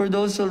 For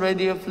those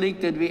already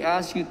afflicted, we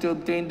ask you to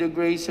obtain the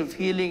grace of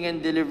healing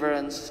and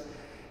deliverance.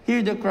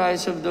 Hear the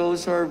cries of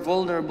those who are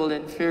vulnerable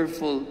and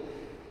fearful.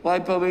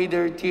 Wipe away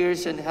their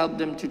tears and help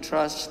them to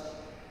trust.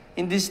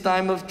 In this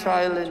time of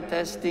trial and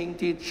testing,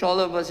 teach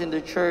all of us in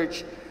the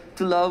Church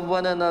to love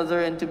one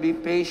another and to be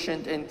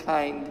patient and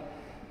kind.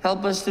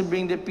 Help us to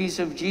bring the peace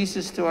of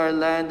Jesus to our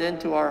land and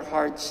to our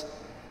hearts.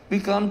 We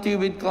come to you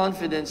with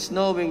confidence,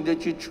 knowing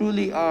that you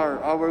truly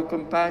are our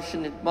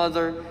compassionate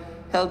Mother,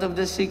 health of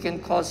the sick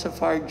and cause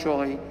of our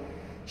joy.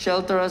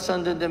 Shelter us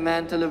under the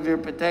mantle of your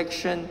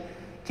protection.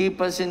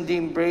 Keep us in the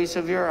embrace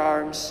of your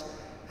arms.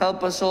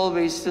 Help us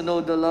always to know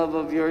the love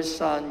of your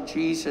Son,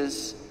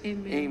 Jesus.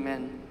 Amen.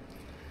 Amen.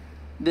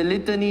 The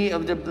Litany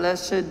of the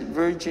Blessed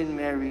Virgin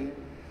Mary.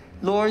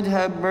 Lord,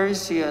 have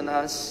mercy on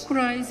us.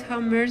 Christ,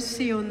 have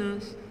mercy on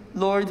us.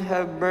 Lord,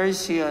 have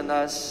mercy on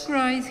us.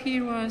 Christ,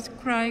 hear us.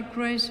 Christ,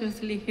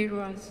 graciously hear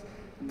us.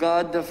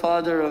 God, the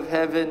Father of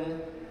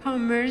heaven, have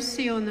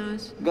mercy on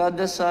us. God,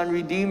 the Son,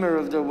 Redeemer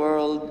of the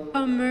world,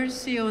 Have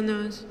mercy on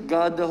us.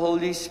 God, the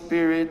Holy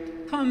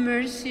Spirit, Have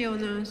mercy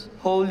on us.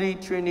 Holy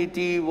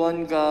Trinity,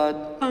 one God,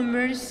 Have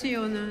mercy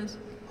on us.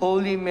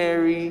 Holy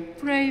Mary,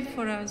 Pray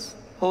for us.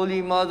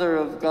 Holy Mother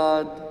of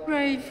God,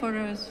 Pray for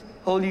us.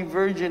 Holy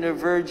Virgin of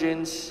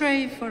Virgins,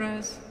 Pray for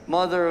us.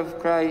 Mother of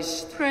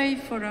Christ, Pray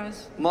for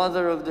us.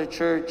 Mother of the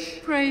Church,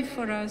 Pray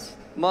for us.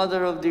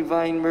 Mother of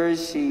divine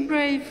mercy,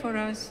 Pray for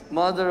us.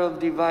 Mother of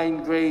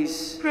divine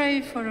grace, Pray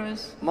for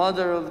us.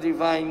 Mother of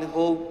divine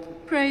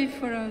hope, Pray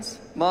for us.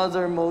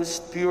 Mother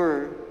most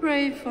pure,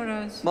 Pray for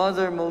us.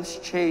 Mother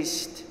most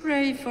chaste,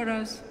 Pray for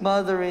us.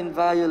 Mother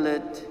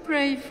inviolate,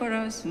 Pray for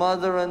us.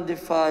 Mother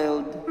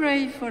undefiled,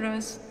 Pray for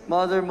us.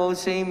 Mother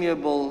most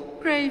amiable,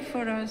 Pray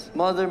for us.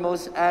 Mother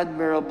most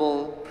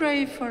admirable,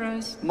 Pray for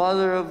us.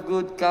 Mother of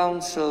good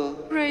counsel,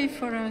 Pray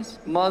for us.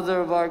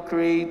 Mother of our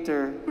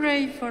Creator,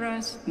 Pray for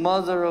us.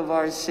 Mother of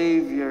our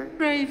Savior,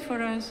 Pray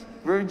for us.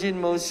 Virgin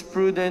most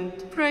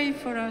prudent, Pray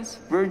for us.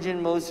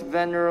 Virgin most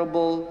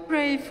venerable,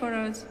 Pray for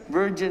us.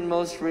 Virgin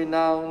most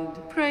renowned,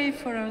 Pray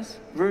for us.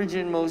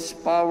 Virgin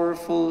most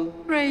powerful,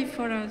 Pray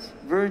for us.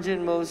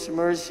 Virgin most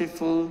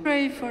merciful,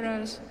 Pray for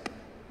us.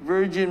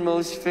 Virgin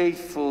most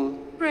faithful,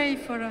 Pray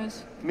for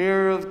us.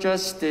 Mirror of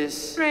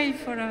justice, Pray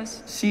for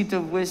us. Seat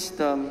of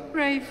wisdom,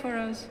 Pray for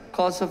us.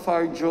 Cause of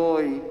our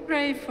joy,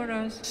 Pray for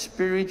us.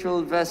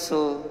 Spiritual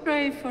vessel,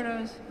 Pray for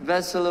us.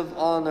 Vessel of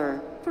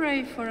honor,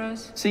 Pray for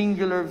us.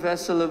 Singular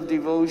vessel of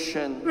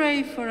devotion,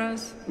 Pray for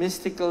us.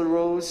 Mystical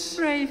rose,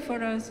 Pray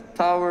for us.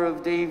 Tower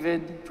of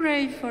David,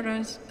 Pray for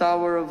us.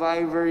 Tower of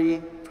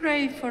ivory,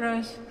 Pray for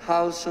us.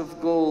 House of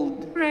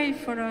gold, Pray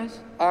for us.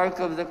 Ark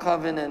of the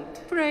covenant,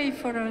 Pray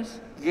for us.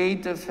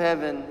 Gate of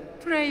heaven,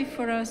 Pray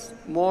for us.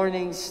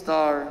 Morning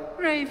star,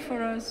 Pray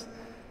for us.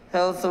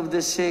 Health of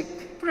the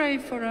sick, Pray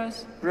for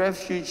us.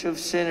 Refuge of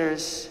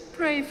sinners,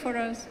 Pray for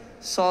us.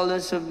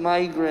 Solace of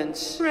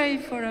migrants, Pray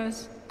for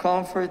us.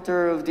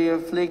 Comforter of the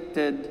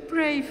afflicted,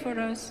 Pray for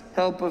us.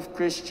 Help of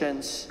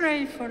Christians,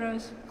 Pray for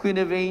us. Queen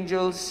of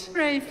angels,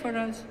 Pray for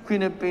us.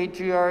 Queen of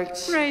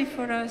patriarchs, Pray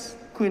for us.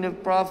 Queen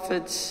of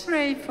prophets,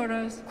 Pray for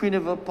us. Queen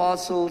of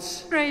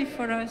apostles, Pray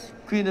for us.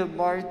 Queen of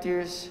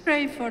martyrs,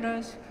 Pray for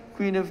us.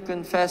 Queen of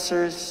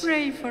confessors,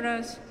 Pray for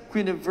us.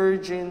 Queen of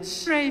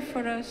virgins, Pray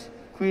for us.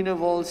 Queen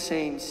of all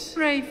saints,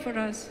 Pray for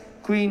us.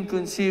 Queen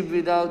conceived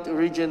without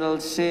original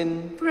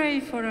sin, Pray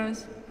for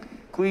us.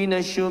 Queen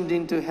assumed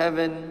into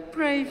heaven,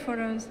 Pray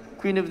for us.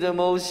 Queen of the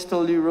most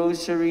holy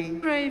rosary,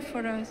 Pray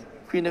for us.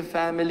 Queen of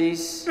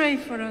families, Pray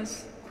for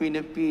us. Queen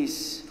of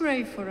peace.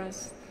 Pray for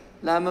us.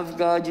 Lamb of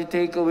God, you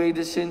take away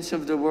the sins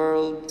of the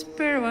world.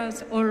 Spare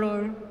us, O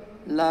Lord.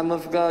 Lamb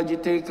of God, you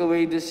take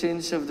away the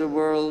sins of the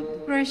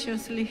world.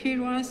 Graciously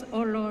hear us,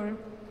 O Lord.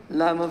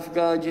 Lamb of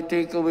God, you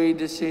take away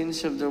the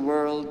sins of the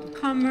world.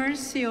 Have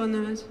mercy on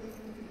us,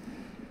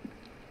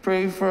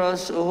 Pray for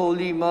us, O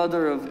Holy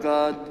Mother of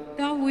God.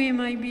 that we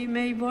might be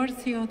made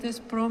worthy of the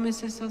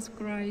promises of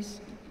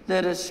Christ.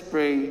 Let us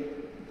pray.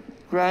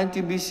 Grant,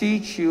 we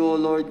beseech you, O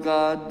Lord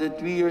God,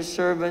 that we, your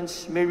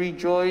servants, may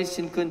rejoice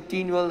in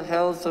continual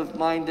health of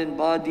mind and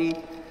body,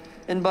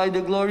 and by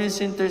the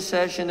glorious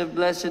intercession of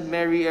Blessed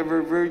Mary,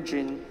 ever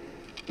Virgin,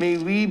 may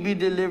we be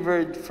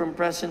delivered from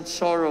present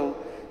sorrow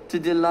to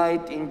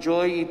delight in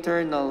joy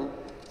eternal,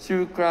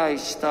 through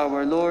Christ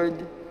our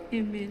Lord.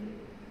 Amen.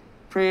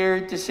 Prayer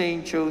to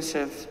Saint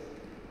Joseph.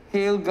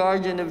 Hail,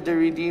 guardian of the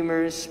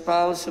Redeemer,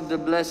 spouse of the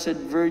Blessed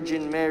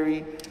Virgin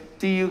Mary,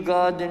 to you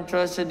God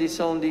entrusted his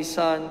only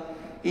Son.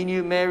 In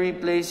you Mary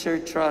placed her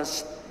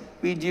trust.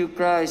 With you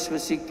Christ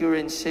was secure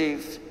and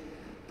safe.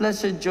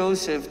 Blessed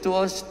Joseph, to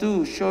us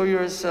too show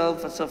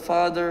yourself as a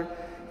father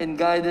and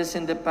guide us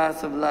in the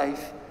path of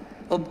life.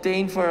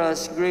 Obtain for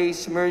us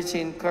grace, mercy,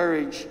 and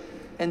courage,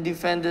 and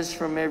defend us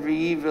from every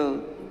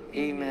evil.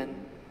 Amen.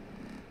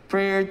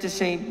 Prayer to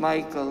Saint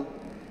Michael.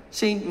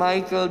 Saint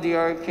Michael, the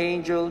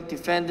Archangel,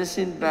 defend us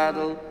in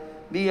battle.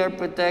 Be our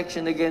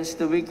protection against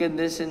the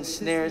wickedness and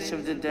snares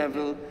of the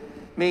devil.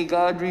 May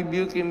God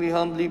rebuke him, we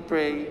humbly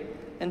pray.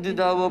 And do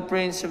thou, O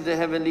Prince of the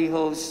heavenly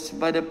hosts,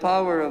 by the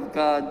power of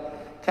God,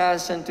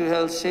 cast unto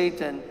hell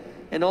Satan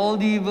and all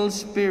the evil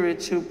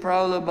spirits who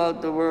prowl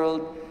about the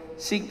world,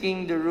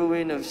 seeking the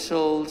ruin of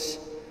souls.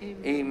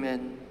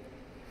 Amen.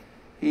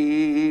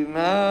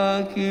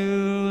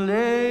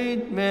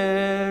 Immaculate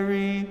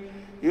Mary,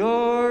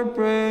 your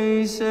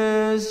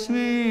praises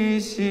we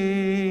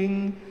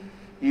sing.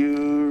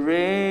 You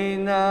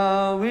reign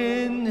now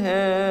in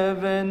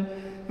heaven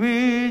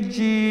with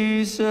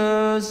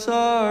Jesus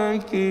our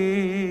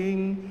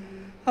King.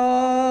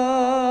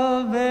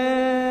 Ave,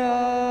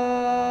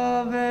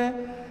 Ave,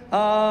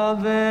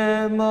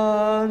 Ave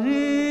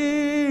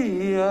Maria.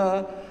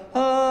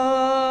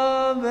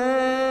 Ave,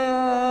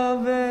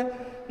 Ave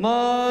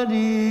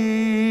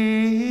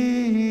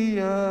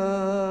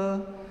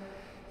Maria.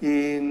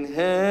 In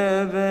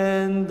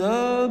heaven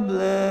the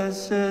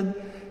blessed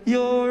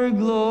your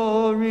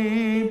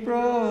glory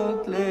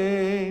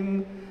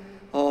proclaim.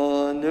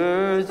 On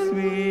earth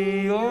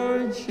we,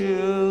 your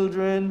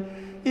children,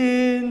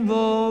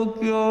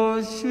 invoke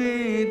your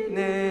sweet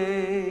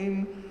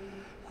name.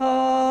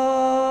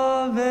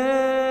 Ave,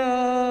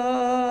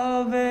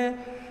 Ave,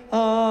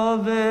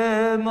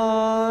 Ave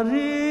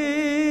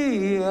Maria.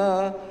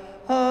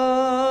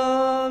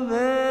 Ave,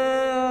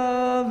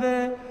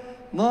 Ave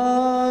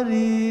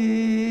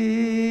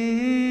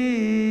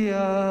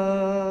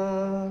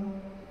Maria.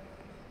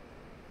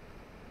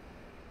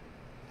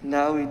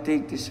 Now we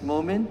take this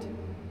moment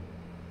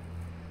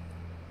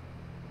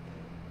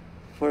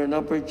for an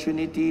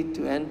opportunity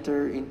to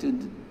enter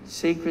into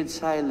sacred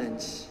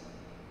silence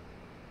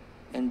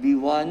and be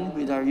one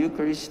with our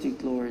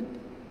Eucharistic Lord,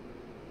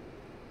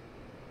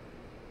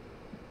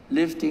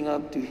 lifting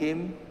up to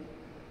Him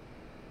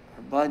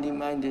our body,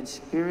 mind, and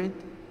spirit,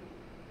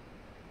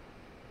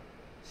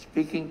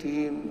 speaking to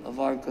Him of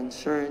our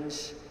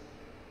concerns,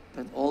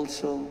 but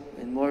also,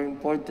 and more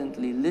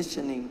importantly,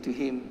 listening to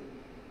Him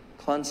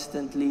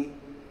constantly,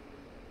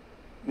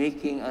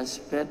 making us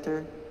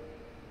better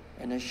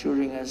and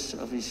assuring us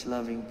of His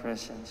loving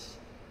presence.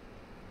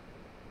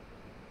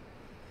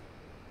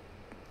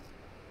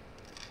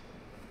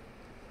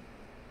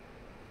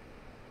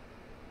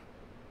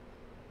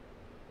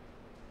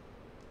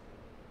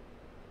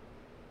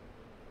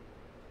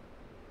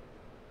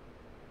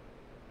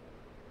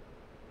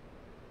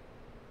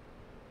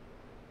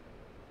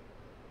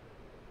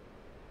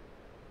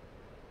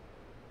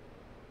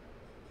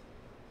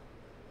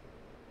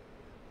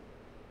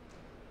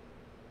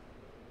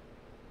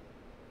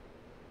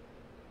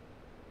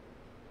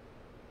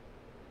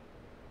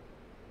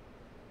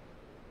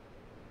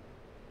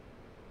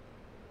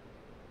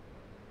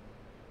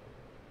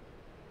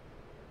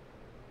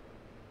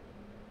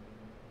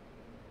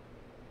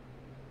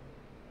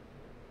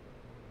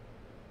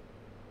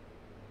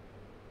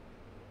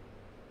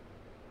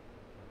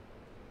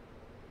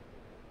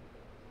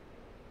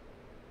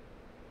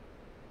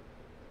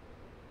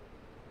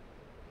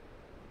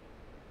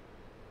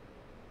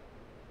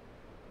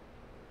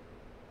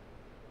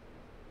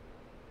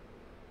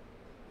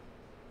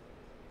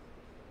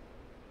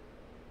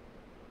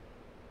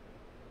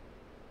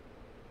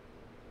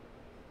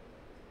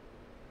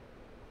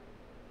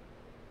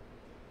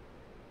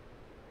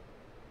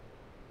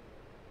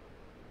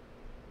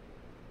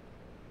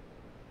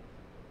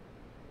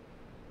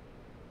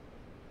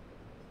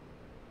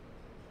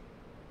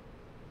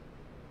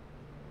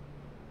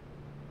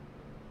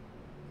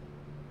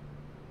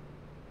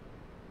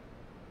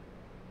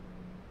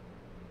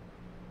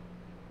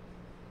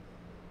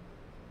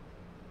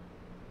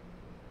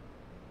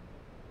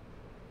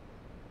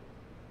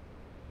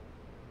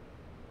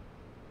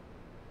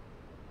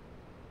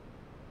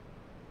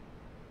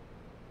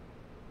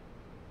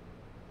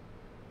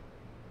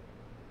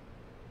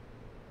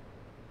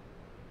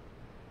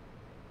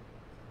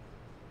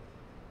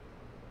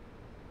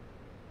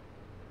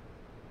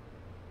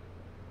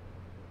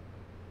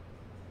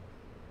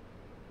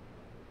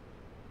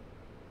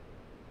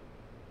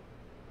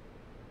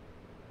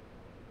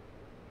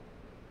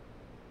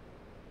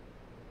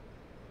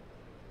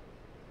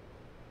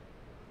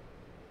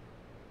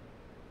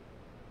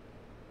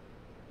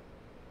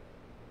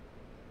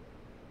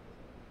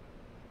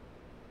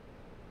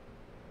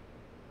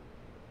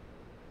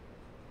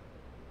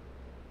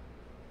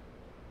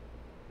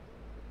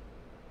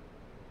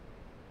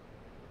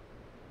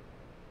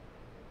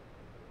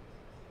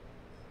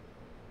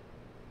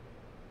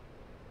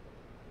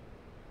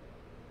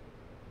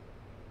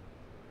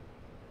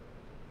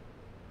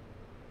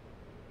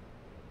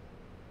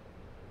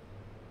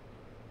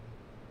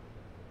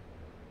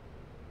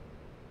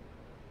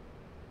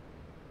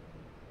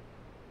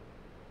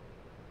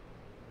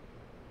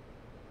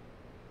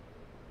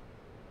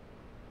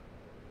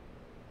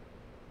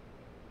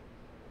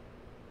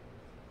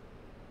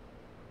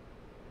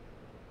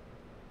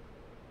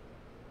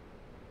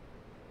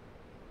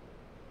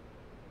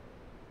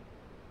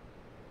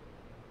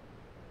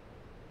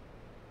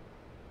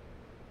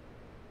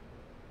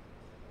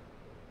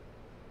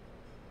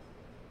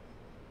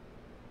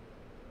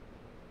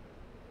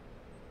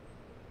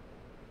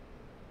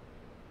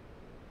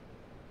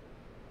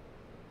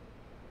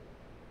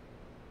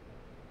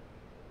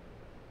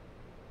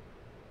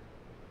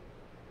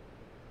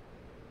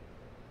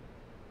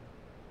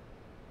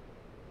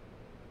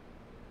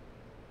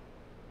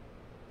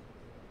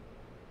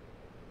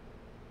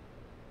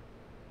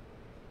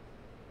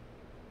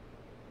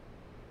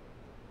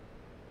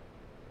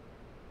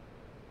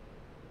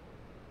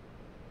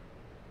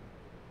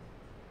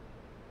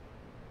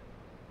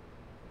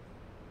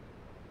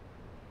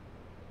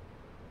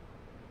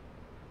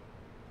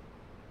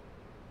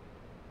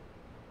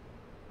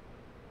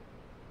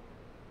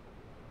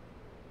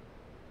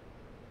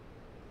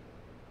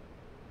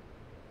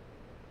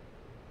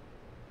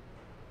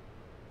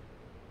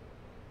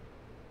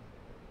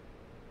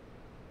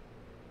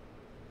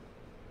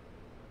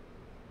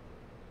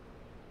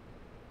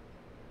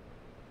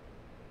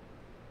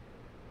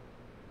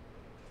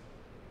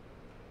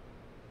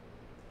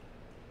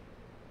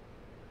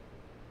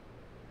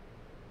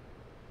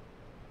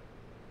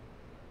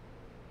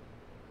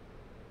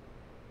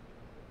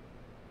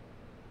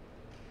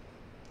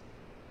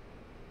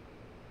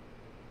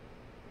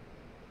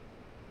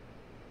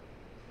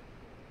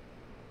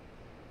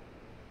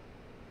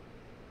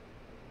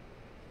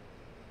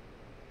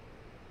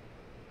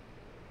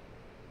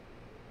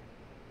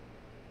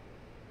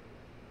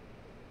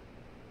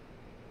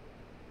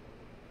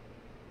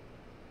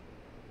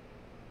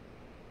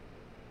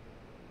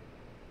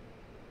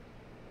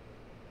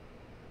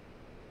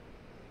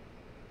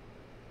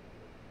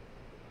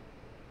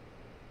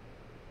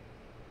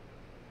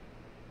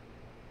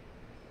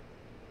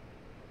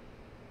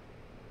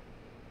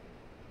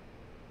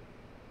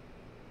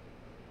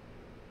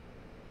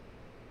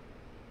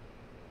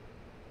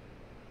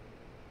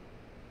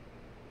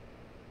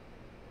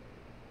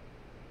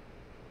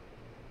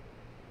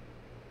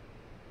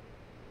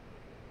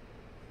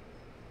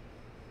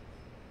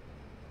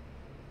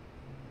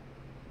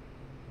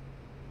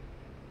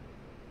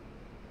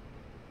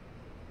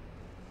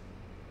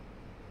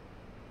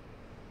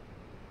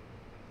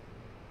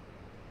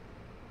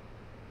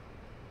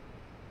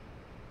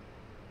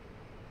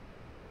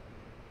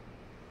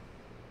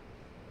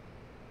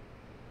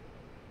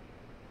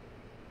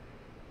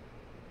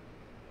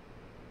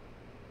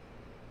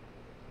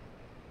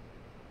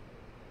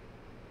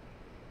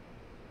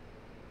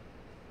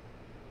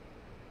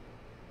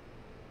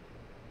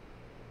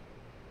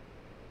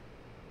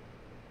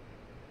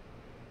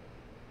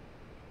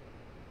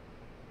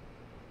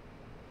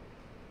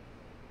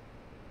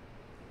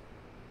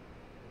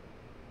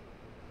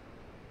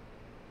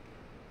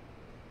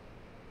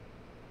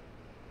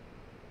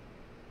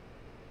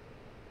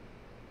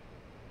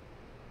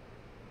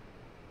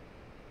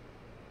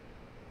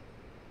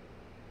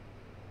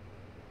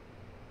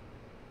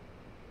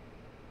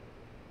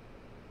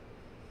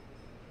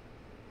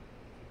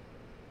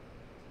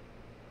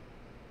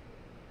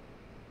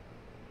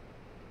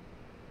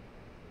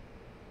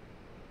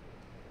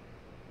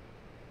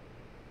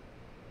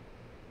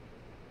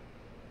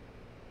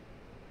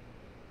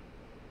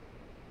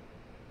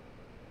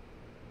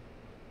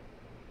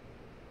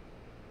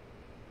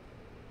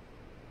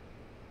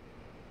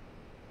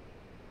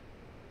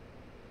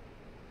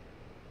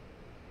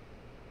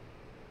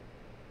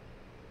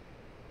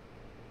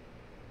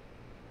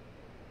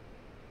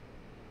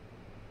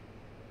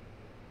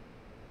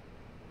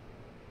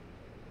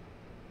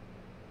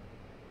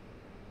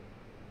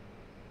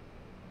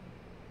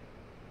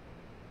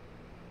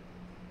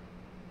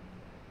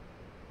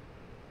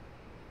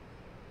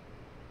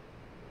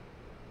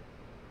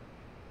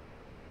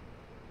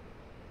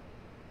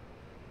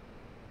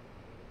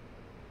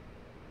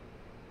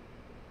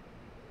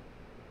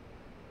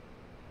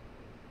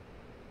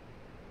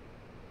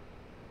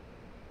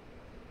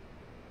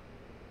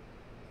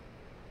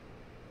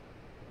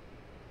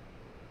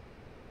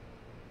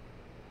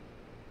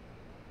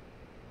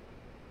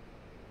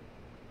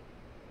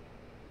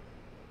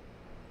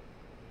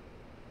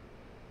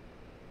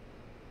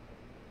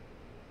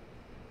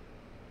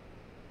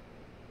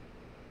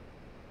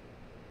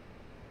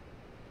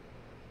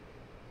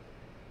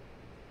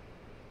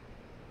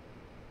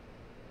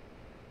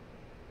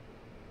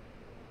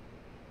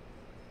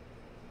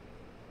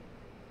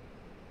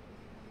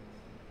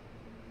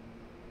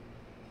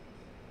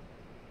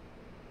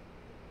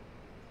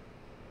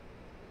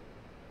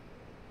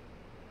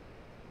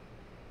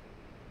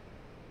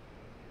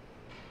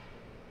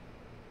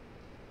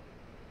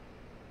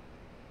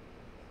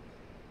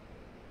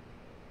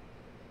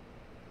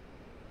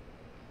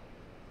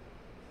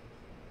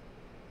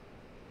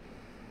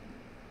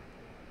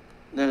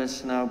 Let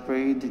us now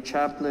pray the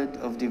Chaplet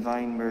of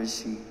Divine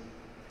Mercy.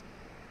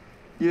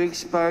 You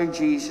expired,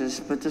 Jesus,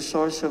 but the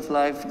source of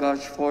life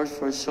gushed forth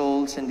for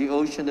souls, and the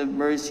ocean of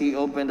mercy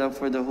opened up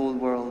for the whole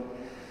world.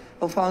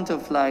 O fount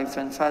of life,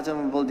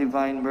 unfathomable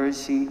divine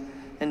mercy,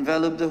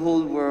 envelop the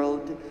whole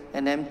world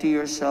and empty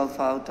yourself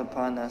out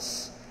upon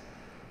us.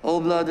 O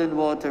blood and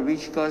water,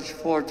 which gushed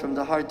forth from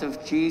the heart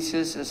of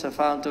Jesus as a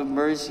fount of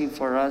mercy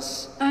for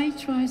us, I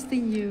trust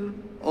in you.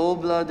 O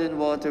blood and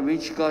water,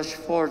 which gushed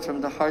forth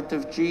from the heart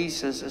of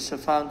Jesus as a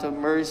fount of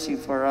mercy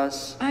for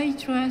us, I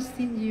trust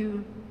in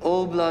you.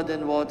 O blood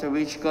and water,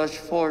 which gushed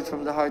forth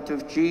from the heart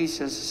of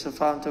Jesus as a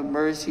fount of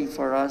mercy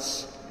for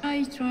us,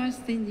 I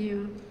trust in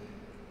you.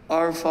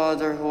 Our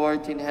Father, who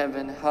art in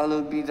heaven,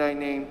 hallowed be thy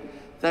name.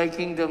 Thy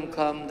kingdom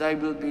come, thy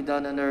will be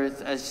done on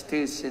earth as it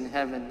is in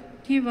heaven.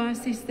 Give us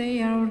this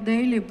day our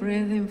daily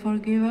bread, and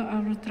forgive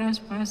our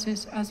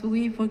trespasses, as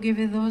we forgive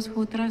those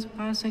who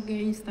trespass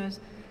against us.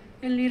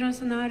 And lead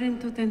us not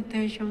into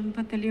temptation,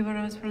 but deliver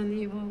us from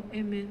evil.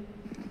 Amen.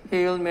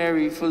 Hail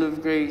Mary, full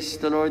of grace,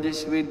 the Lord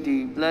is with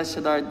thee.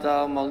 Blessed art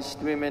thou amongst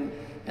women,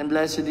 and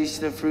blessed is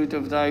the fruit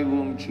of thy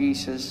womb,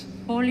 Jesus.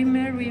 Holy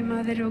Mary,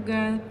 Mother of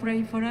God,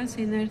 pray for us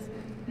sinners,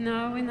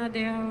 now and at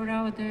the hour of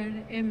our death.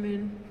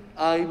 Amen.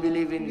 I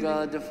believe in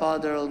God, the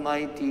Father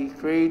Almighty,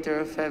 creator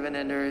of heaven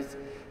and earth,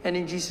 and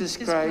in Jesus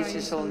Christ,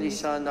 his only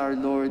Son, our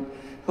Lord,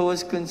 who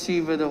was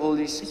conceived by the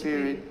Holy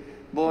Spirit,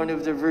 born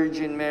of the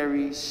Virgin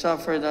Mary,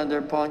 suffered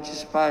under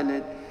Pontius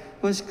Pilate,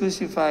 was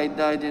crucified,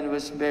 died, and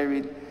was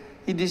buried.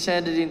 He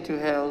descended into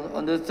hell.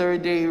 On the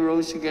third day he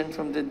rose again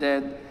from the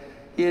dead.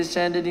 He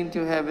ascended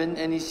into heaven,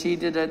 and is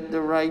seated at the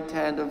right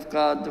hand of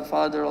God, the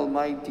Father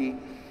Almighty.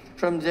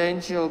 From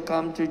thence he will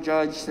come to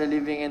judge the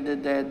living and the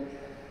dead.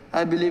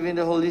 I believe in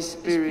the Holy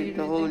Spirit,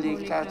 the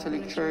Holy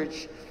Catholic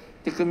Church,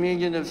 the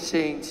communion of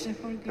saints,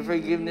 the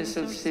forgiveness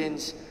of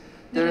sins,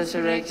 the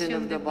resurrection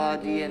of the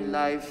body, and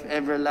life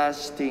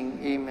everlasting.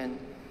 Amen.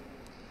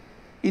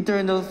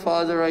 Eternal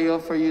Father, I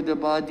offer you the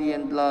body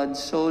and blood,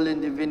 soul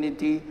and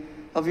divinity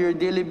of your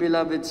dearly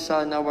beloved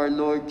Son, our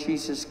Lord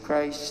Jesus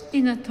Christ,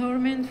 in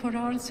atonement for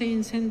our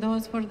sins and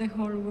those for the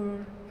whole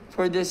world.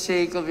 for the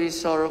sake of his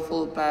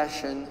sorrowful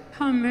passion,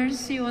 Have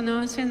mercy on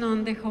us and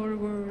on the whole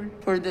world.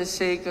 for the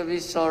sake of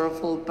his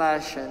sorrowful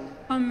passion,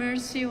 Have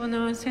mercy on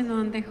us and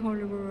on the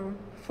whole world.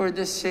 for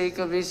the sake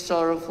of his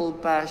sorrowful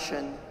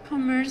passion,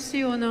 Have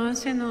mercy on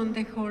us and on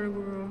the whole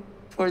world.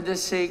 for the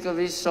sake of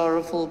his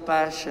sorrowful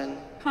passion,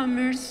 Have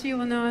mercy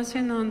on us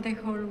and on the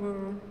whole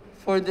world.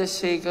 for the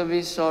sake of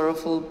his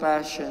sorrowful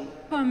passion,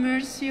 Have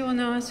mercy on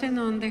us and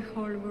on the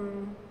whole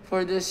world.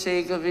 for the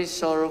sake of his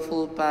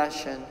sorrowful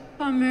passion,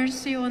 Have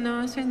mercy on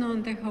us and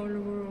on the whole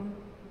world.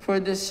 for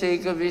the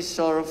sake of his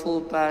sorrowful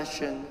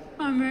passion,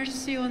 Have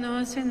mercy on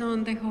us and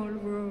on the whole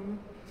world.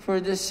 for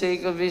the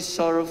sake of his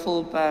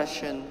sorrowful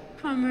passion,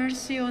 Have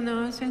mercy on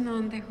us and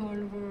on the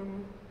whole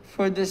world.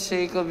 for the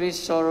sake of his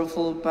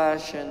sorrowful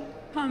passion,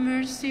 Have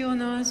mercy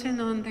on us and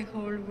on the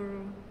whole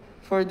world.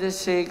 for the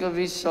sake of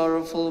his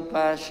sorrowful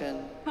passion.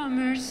 Have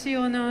mercy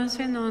on us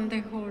and on the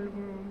whole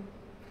world.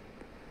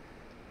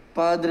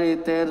 Padre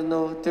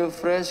eterno, te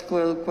ofrezco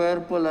el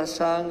cuerpo, la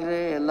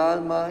sangre, el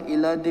alma y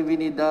la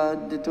divinidad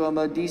de tu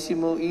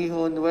amadísimo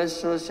Hijo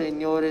nuestro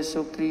Señor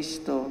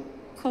Jesucristo,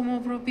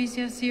 como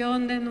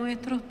propiciación de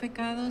nuestros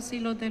pecados y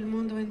los del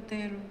mundo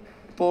entero.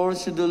 por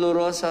su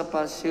dolorosa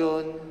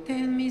pasión,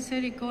 Ten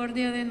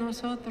misericordia de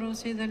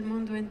nosotros y del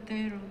mundo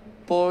entero.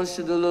 por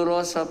su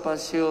dolorosa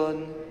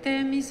pasión,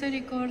 Ten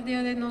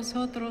misericordia de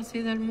nosotros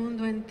y del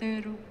mundo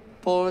entero.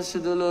 por su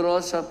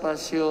dolorosa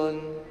pasión,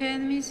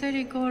 Ten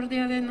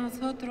misericordia de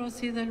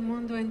nosotros y del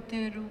mundo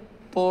entero.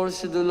 por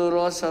su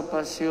dolorosa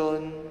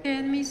pasión,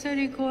 Ten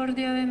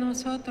misericordia de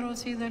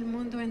nosotros y del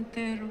mundo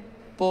entero.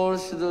 por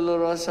su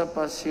dolorosa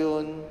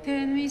pasión,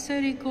 Ten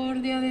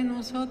misericordia de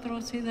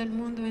nosotros y del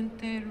mundo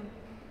entero.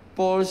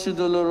 por su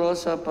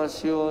dolorosa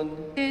pasión,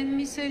 Ten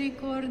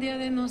misericordia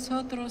de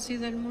nosotros y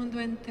del mundo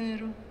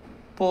entero.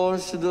 por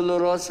su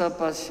dolorosa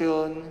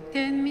pasión,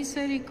 Ten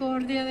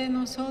misericordia de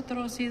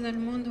nosotros y del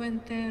mundo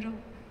entero.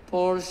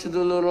 por su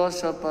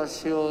dolorosa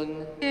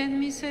pasión, Ten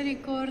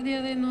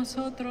misericordia de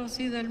nosotros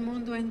y del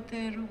mundo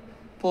entero.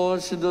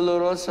 por su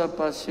dolorosa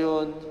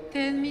pasión,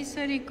 Ten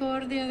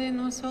misericordia de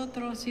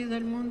nosotros y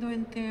del mundo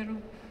entero.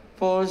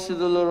 por su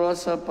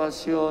dolorosa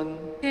pasión,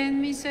 Ten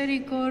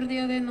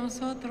misericordia de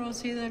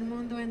nosotros y del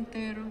mundo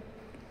entero.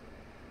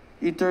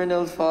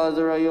 Eternal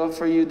Father, I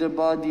offer you the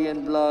body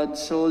and blood,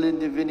 soul and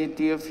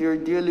divinity of your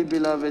dearly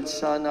beloved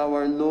Son,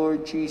 our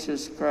Lord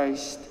Jesus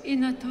Christ,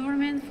 In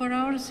atonement for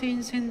our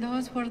sins and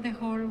those for the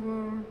whole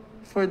world.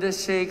 for the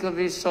sake of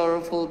his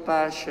sorrowful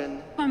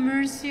passion, Have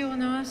mercy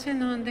on us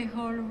and on the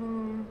whole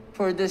world.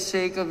 for the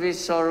sake of his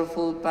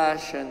sorrowful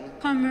passion,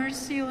 Have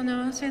mercy on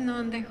us and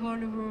on the whole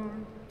world.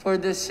 for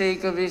the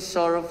sake of his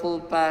sorrowful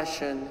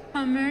passion,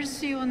 Have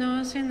mercy on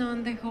us and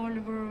on the whole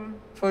world.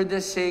 for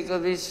the sake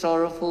of his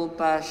sorrowful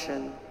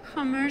passion,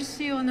 Have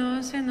mercy on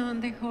us and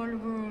on the whole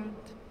world.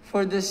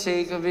 for the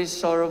sake of his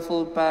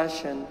sorrowful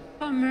passion,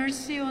 Have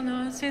mercy on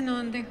us and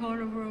on the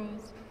whole world.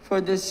 for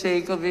the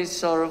sake of his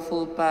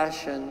sorrowful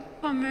passion,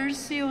 have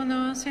mercy on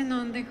us and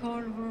on the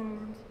whole world.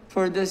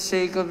 for the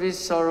sake of his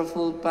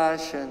sorrowful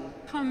passion,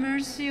 Have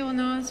mercy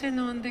on us and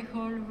on the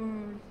whole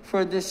world.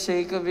 for the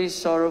sake of his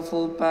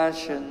sorrowful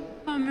passion,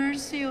 Have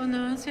mercy on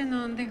us and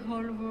on the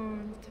whole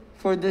world.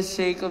 for the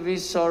sake of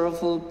his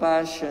sorrowful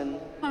passion,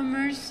 Have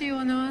mercy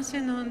on us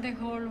and on the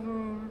whole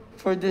world.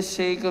 for the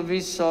sake of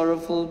his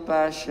sorrowful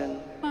passion.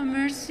 Have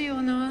mercy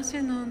on us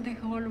and on the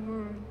whole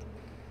world.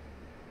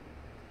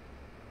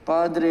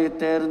 Padre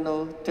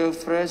eterno, te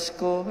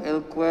ofrezco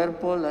el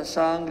cuerpo, la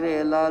sangre,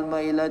 el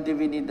alma y la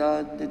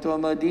divinidad de tu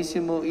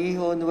amadísimo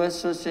Hijo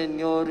nuestro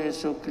Señor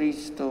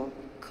Jesucristo,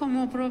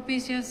 Como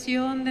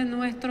propiciación de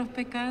nuestros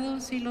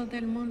pecados y los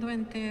del mundo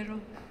entero.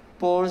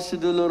 por su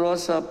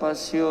dolorosa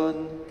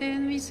pasión,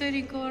 Ten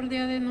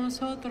misericordia de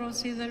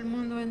nosotros y del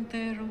mundo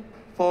entero.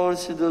 por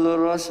su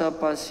dolorosa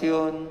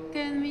pasión,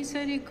 Ten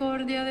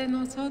misericordia de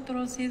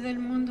nosotros y del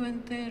mundo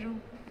entero.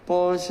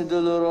 por su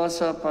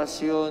dolorosa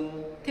pasión,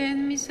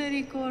 Ten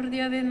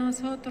misericordia de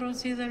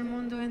nosotros y del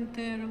mundo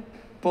entero.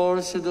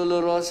 por su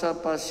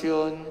dolorosa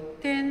pasión,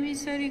 Ten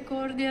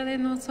misericordia de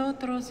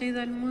nosotros y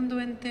del mundo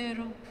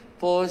entero.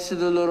 por su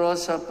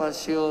dolorosa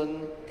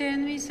pasión,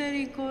 Ten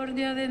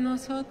misericordia de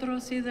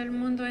nosotros y del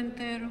mundo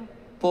entero.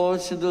 por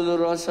su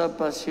dolorosa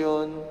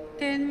pasión,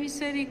 Ten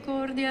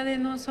misericordia de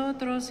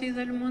nosotros y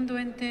del mundo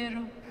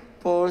entero.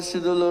 por su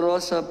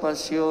dolorosa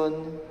pasión,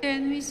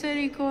 Ten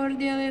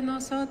misericordia de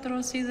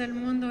nosotros y del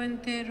mundo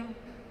entero.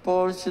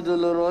 por su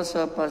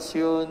dolorosa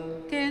pasión,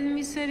 Ten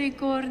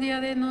misericordia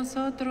de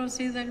nosotros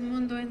y del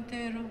mundo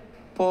entero.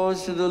 por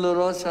su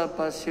dolorosa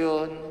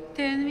pasión,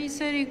 Ten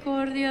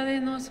misericordia de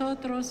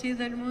nosotros y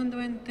del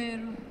mundo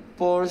entero.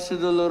 por su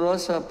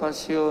dolorosa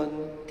pasión.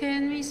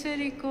 Ten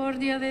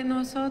misericordia de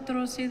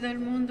nosotros y del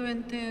mundo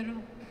entero.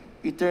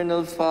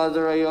 Eternal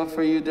Father, I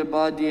offer you the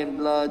body and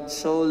blood,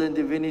 soul and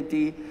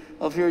divinity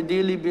of your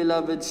dearly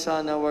beloved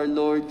Son, our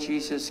Lord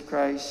Jesus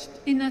Christ,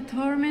 In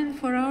atonement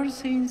for our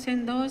sins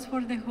and those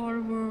for the whole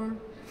world.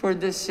 for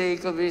the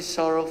sake of his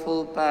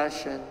sorrowful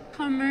passion,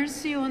 Have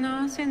mercy on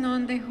us and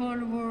on the whole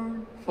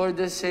world. for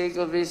the sake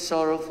of his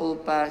sorrowful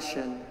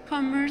passion,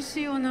 Have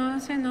mercy on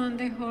us and on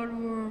the whole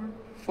world.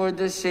 for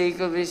the sake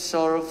of his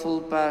sorrowful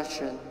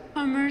passion,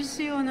 Have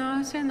mercy on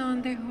us and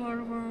on the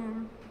whole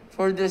world.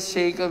 for the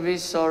sake of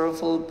his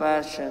sorrowful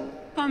passion,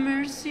 Have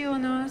mercy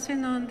on us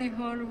and on the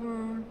whole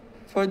world.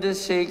 for the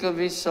sake of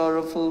his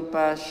sorrowful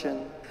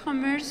passion, Have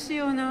mercy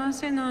on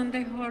us and on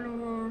the whole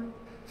world.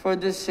 for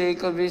the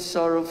sake of his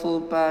sorrowful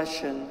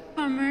passion,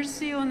 Have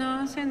mercy on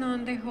us and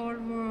on the whole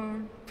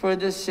world. for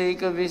the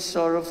sake of his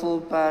sorrowful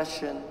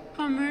passion,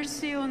 Have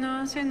mercy on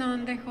us and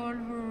on the whole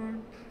world.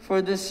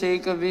 for the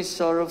sake of his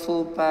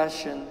sorrowful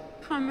passion,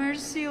 Have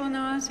mercy on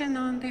us and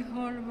on the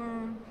whole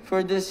world.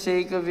 for the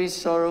sake of his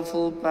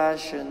sorrowful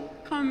passion,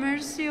 Have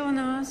mercy on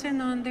us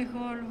and on the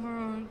whole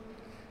world.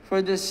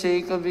 for the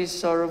sake of his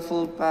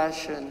sorrowful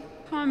passion.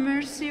 Have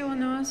mercy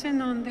on us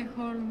and on the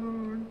whole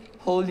world.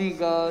 Holy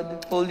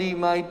God, Holy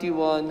Mighty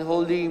One,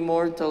 Holy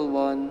Immortal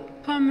One,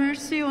 Have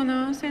mercy on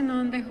us and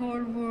on the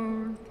whole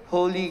world.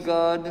 Holy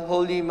God,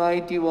 Holy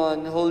Mighty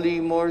One, Holy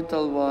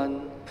Immortal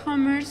One, Have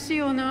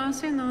mercy on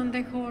us and on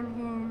the whole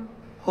world.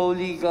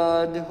 Holy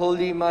God,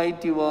 Holy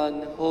Mighty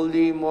One,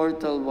 Holy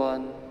Immortal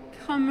One,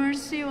 Have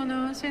mercy on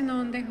us and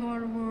on the whole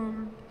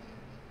world.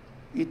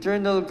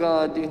 Eternal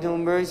God, in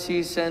whom mercy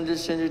is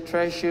endless and your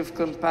treasure of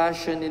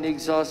compassion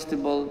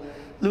inexhaustible,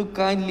 look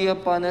kindly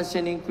upon us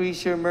and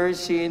increase your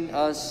mercy in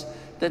us,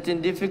 that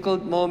in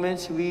difficult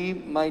moments we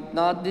might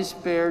not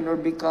despair nor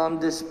become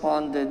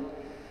despondent,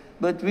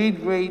 but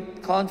with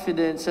great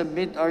confidence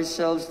submit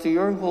ourselves to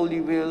your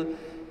holy will,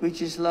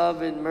 which is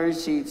love and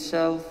mercy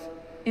itself.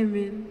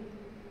 Amen.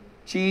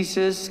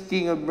 Jesus,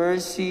 King of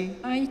mercy,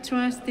 I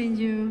trust in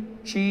you.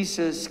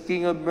 Jesus,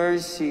 King of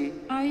mercy,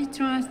 I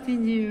trust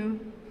in you.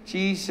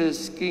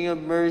 Jesus, King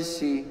of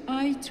mercy.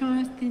 I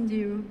trust in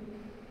you.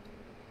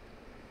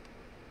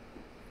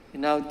 We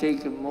now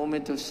take a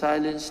moment of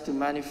silence to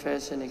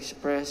manifest and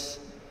express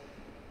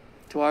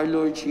to our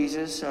Lord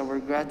Jesus our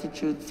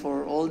gratitude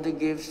for all the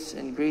gifts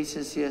and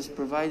graces He has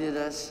provided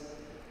us,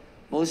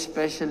 most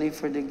especially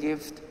for the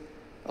gift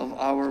of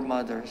our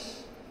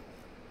mothers.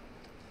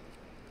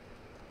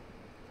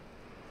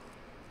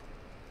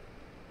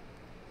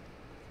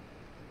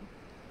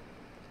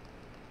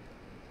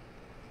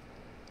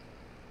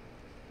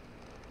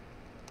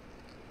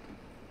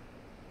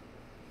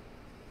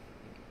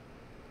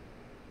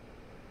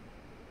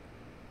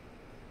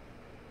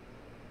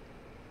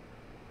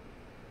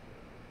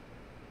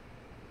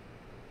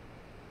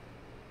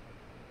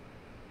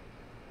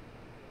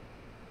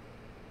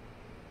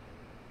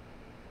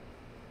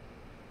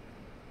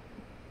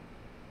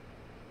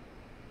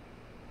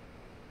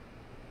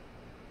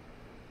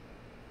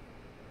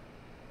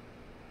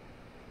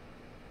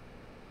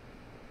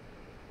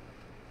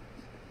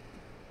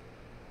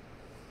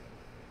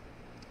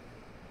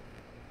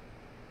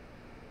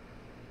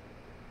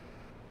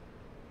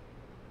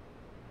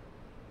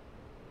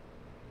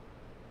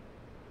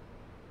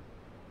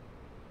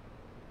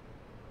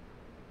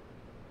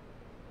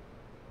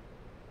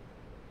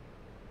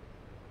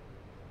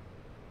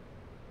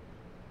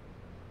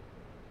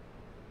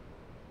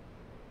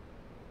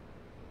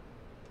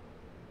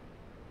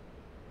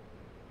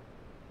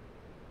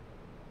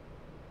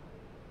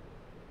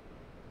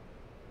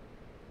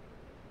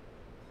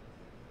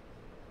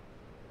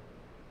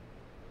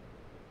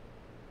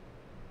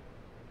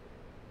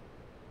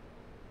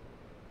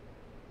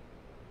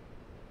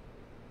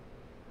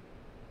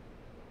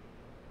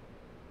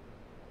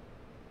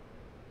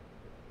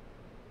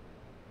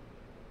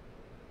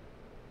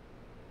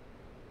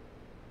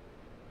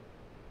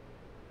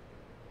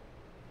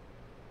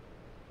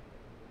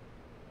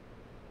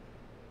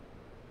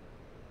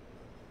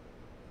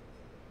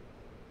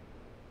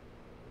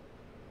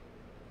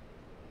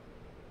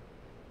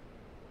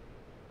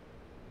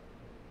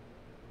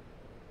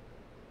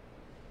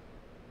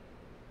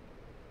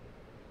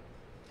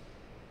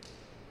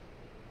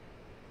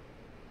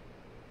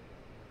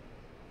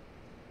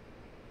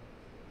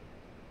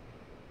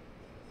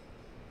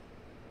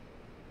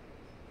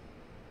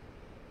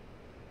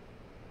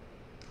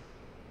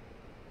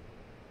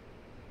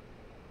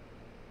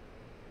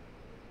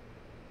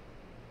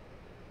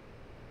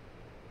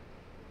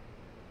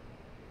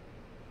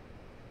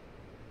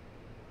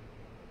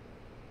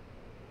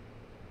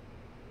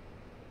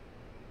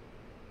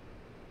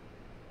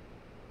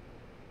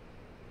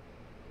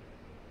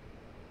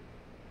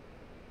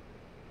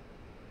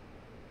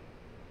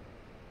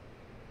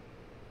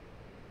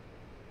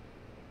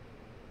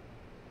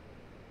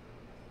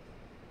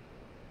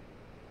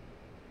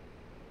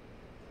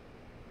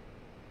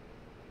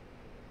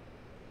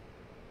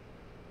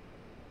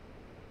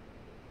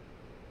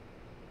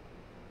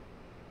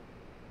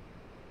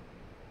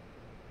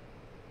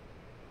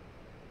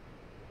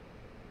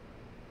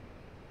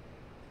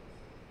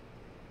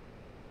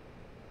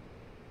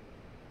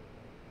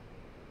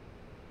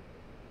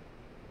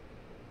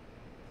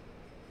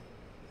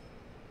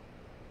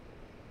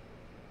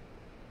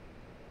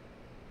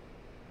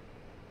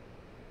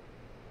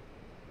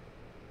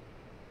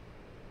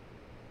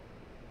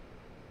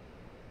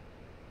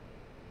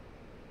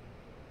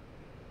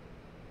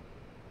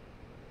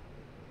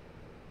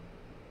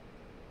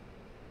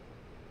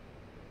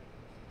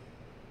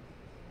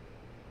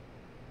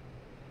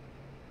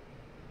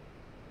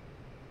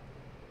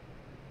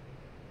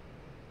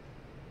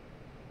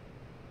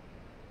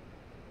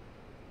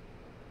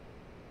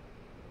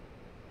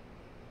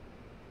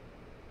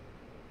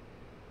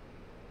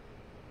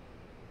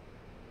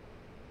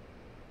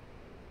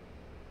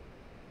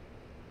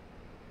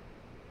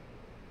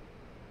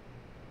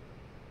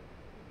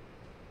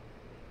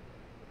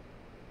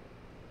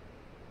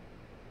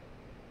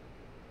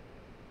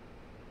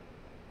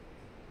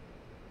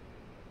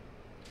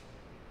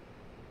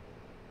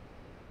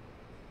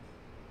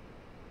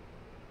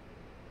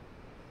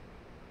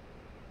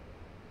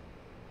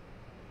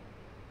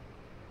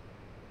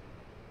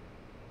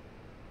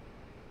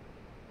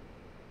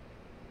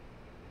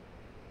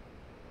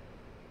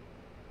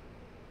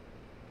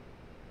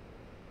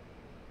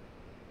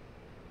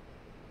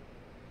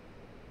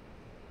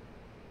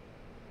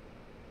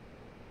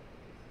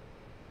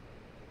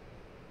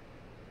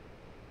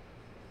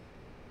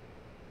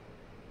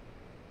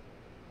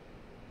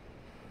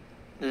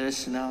 Let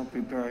us now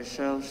prepare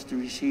ourselves to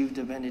receive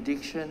the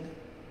benediction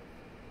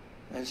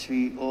as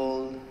we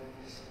all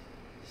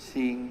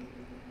sing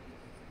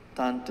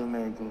Tantum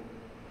Ergo.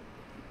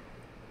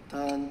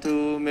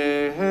 Tantum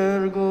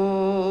Ergo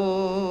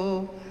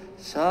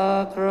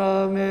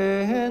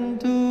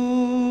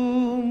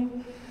Sacramentum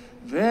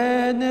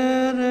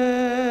Veneremur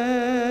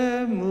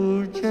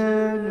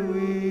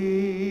Celui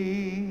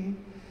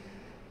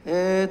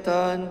et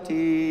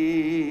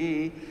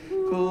anticum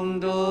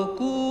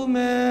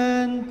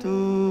documentum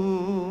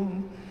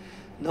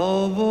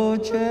novo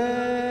ceda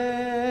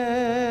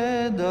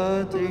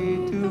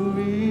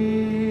tritui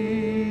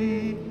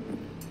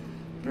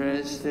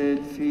prestet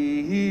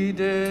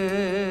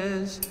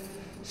fides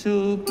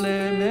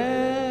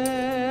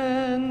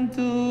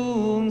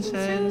supplementum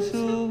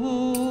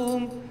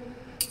sensum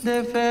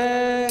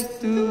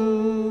defectui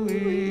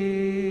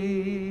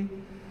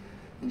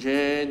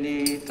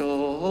genitori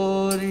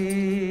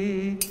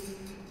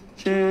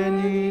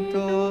genitoque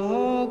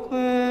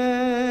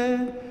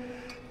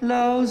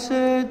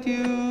lauset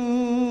jubilatio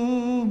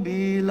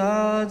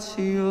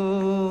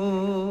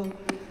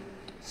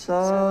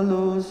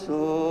salus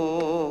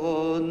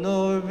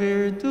honor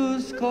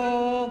virtus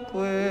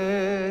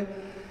coque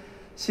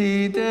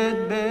sit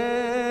et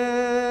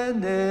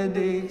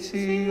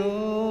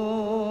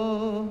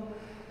benedictio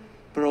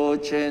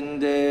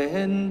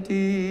procedenti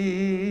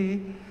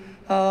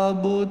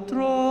abut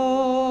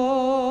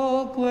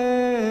troque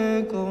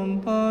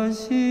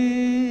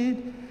compassit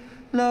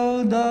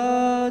laudatio.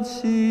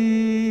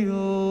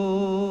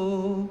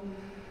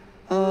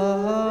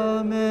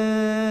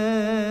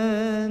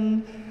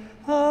 Amen.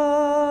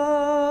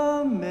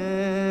 Amen.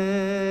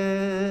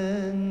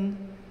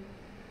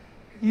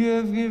 You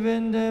have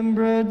given them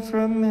bread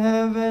from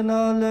heaven.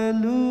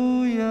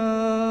 Alleluia.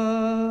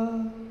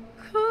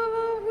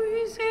 Come,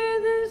 we say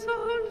this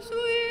also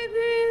in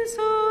this.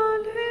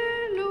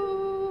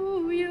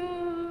 Alleluia.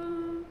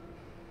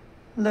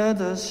 Let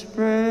us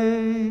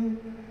pray.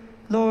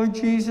 Lord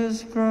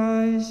Jesus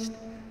Christ,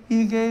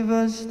 you gave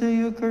us the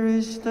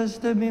Eucharist as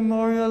the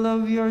memorial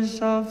of your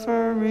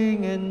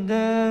suffering and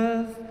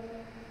death.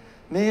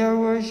 May our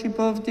worship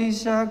of the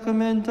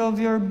sacrament of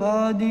your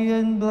body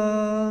and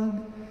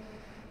blood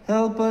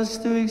help us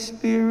to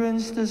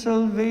experience the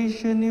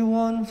salvation you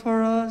won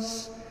for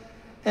us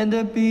and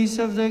the peace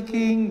of the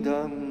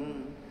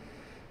kingdom,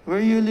 where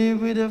you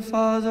live with the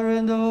Father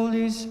and the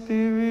Holy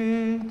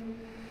Spirit,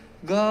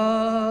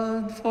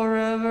 God,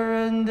 forever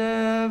and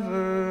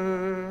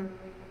ever.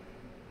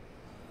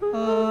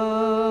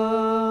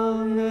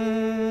 Amen.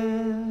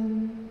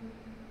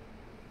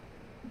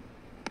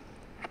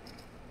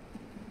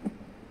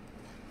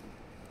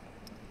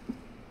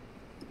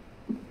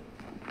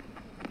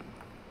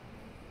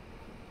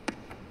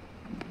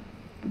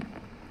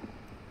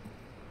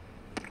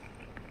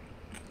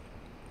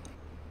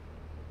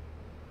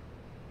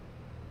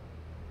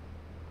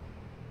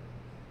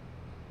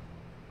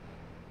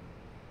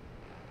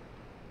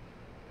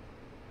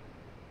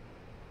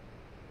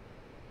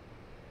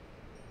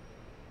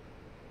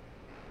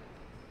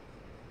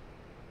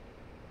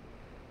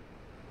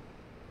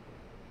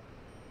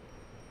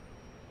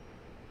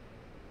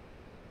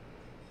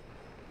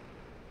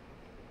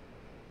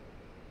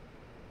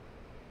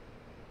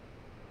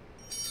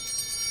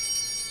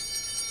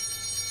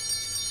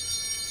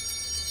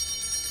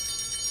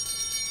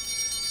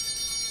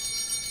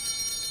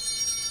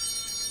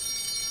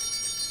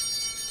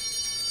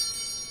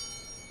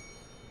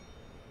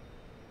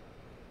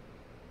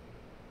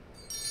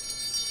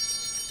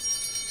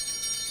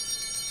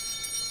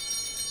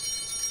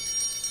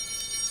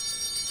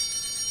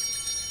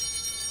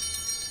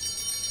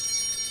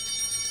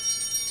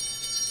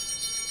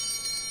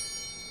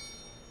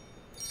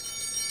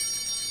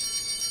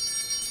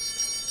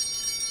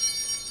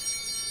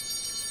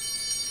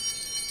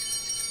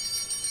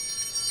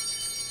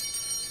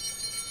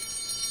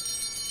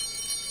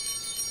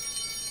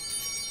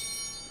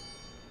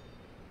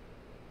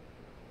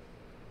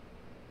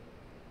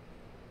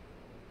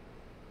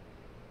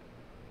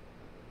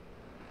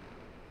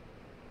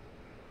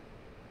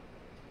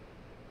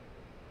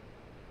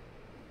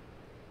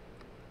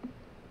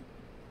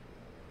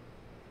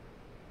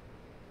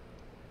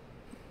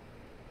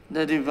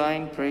 The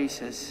divine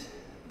praises.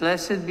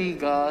 Blessed be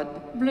God.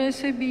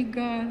 Blessed be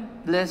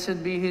God.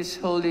 Blessed be his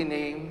holy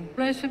name.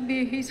 Blessed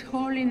be his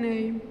holy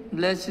name.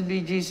 Blessed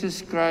be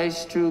Jesus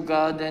Christ, true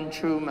God and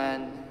true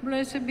man.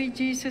 Blessed be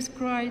Jesus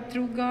Christ,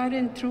 true God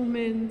and true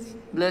man.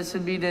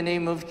 Blessed be the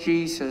name of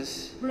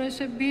Jesus.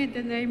 Blessed be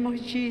the name of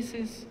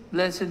Jesus.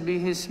 Blessed be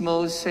his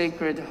most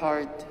sacred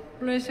heart.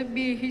 Blessed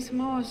be his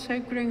most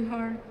sacred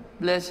heart.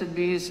 Blessed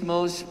be his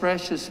most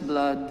precious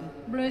blood.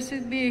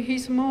 Blessed be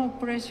his most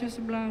precious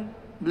blood.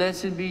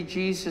 Blessed be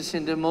Jesus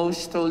in the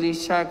most holy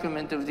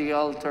sacrament of the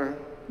altar.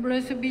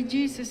 Blessed be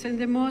Jesus in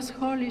the most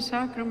holy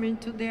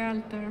sacrament to the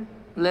altar.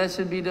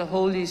 Blessed be the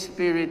Holy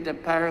Spirit, the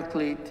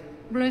Paraclete.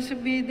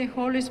 Blessed be the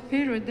Holy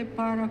Spirit, the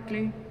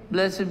Paraclete.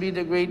 Blessed be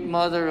the great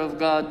Mother of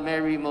God,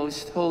 Mary,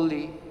 most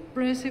holy.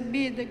 Blessed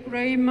be the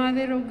great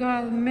Mother of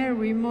God,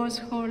 Mary, most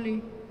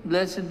holy.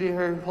 Blessed be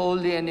her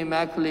holy and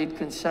immaculate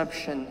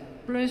conception.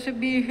 Blessed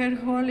be her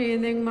holy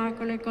and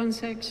immaculate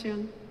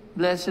conception.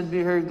 Blessed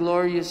be her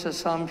glorious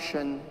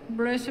assumption.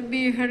 Blessed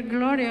be her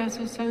glorious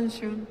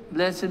ascension.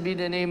 Blessed be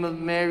the name of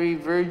Mary,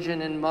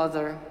 Virgin and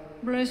Mother.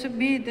 Blessed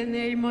be the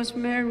name of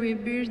Mary,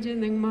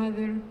 Virgin and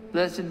Mother.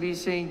 Blessed be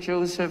Saint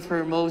Joseph,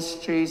 her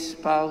most chaste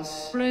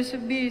spouse.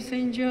 Blessed be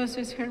Saint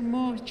Joseph, her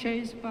most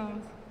chaste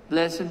spouse.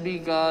 Blessed be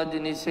God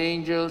in his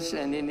angels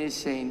and in his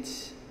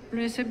saints.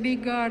 Blessed be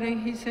God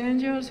and his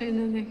angels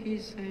and in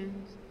his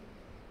saints.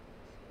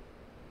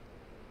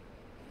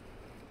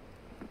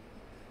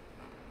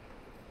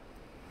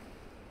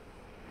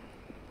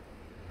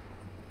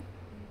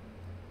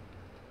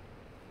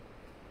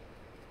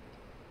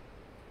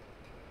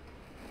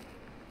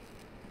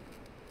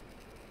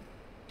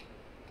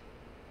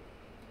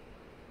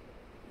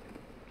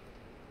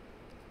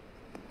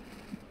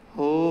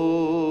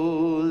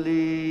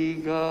 Holy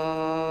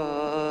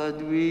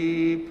God,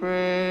 we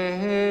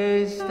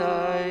praise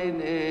thy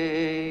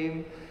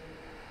name.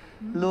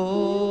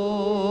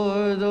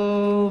 Lord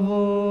of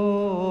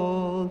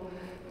all,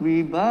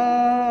 we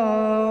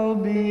bow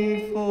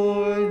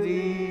before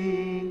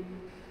thee.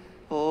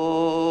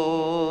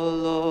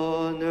 All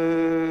on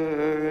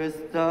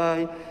earth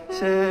thy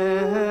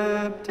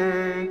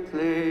scepter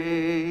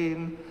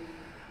claim.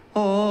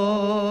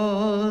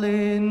 All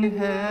in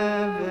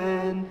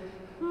heaven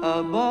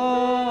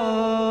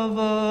above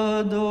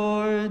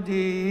adore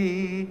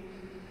thee.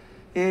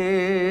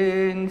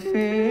 Infinite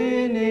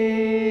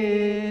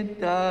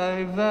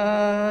thy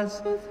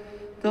vast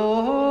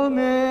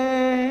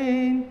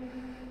domain,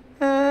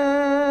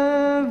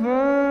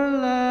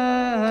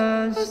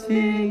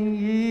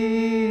 everlasting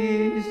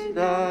is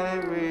thy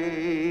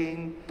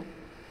reign.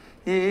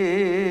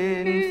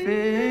 Infinite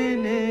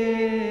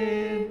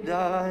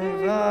thy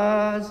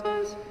vast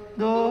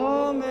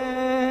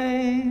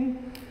domain,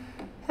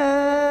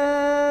 everlasting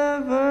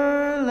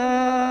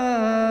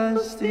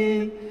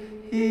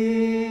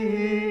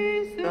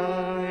is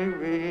thy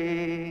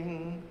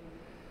reign.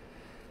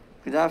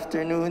 Good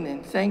afternoon,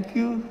 and thank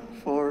you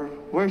for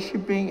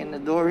worshiping and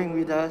adoring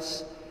with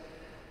us.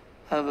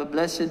 Have a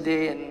blessed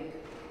day, and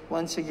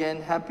once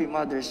again, happy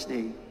Mother's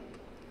Day.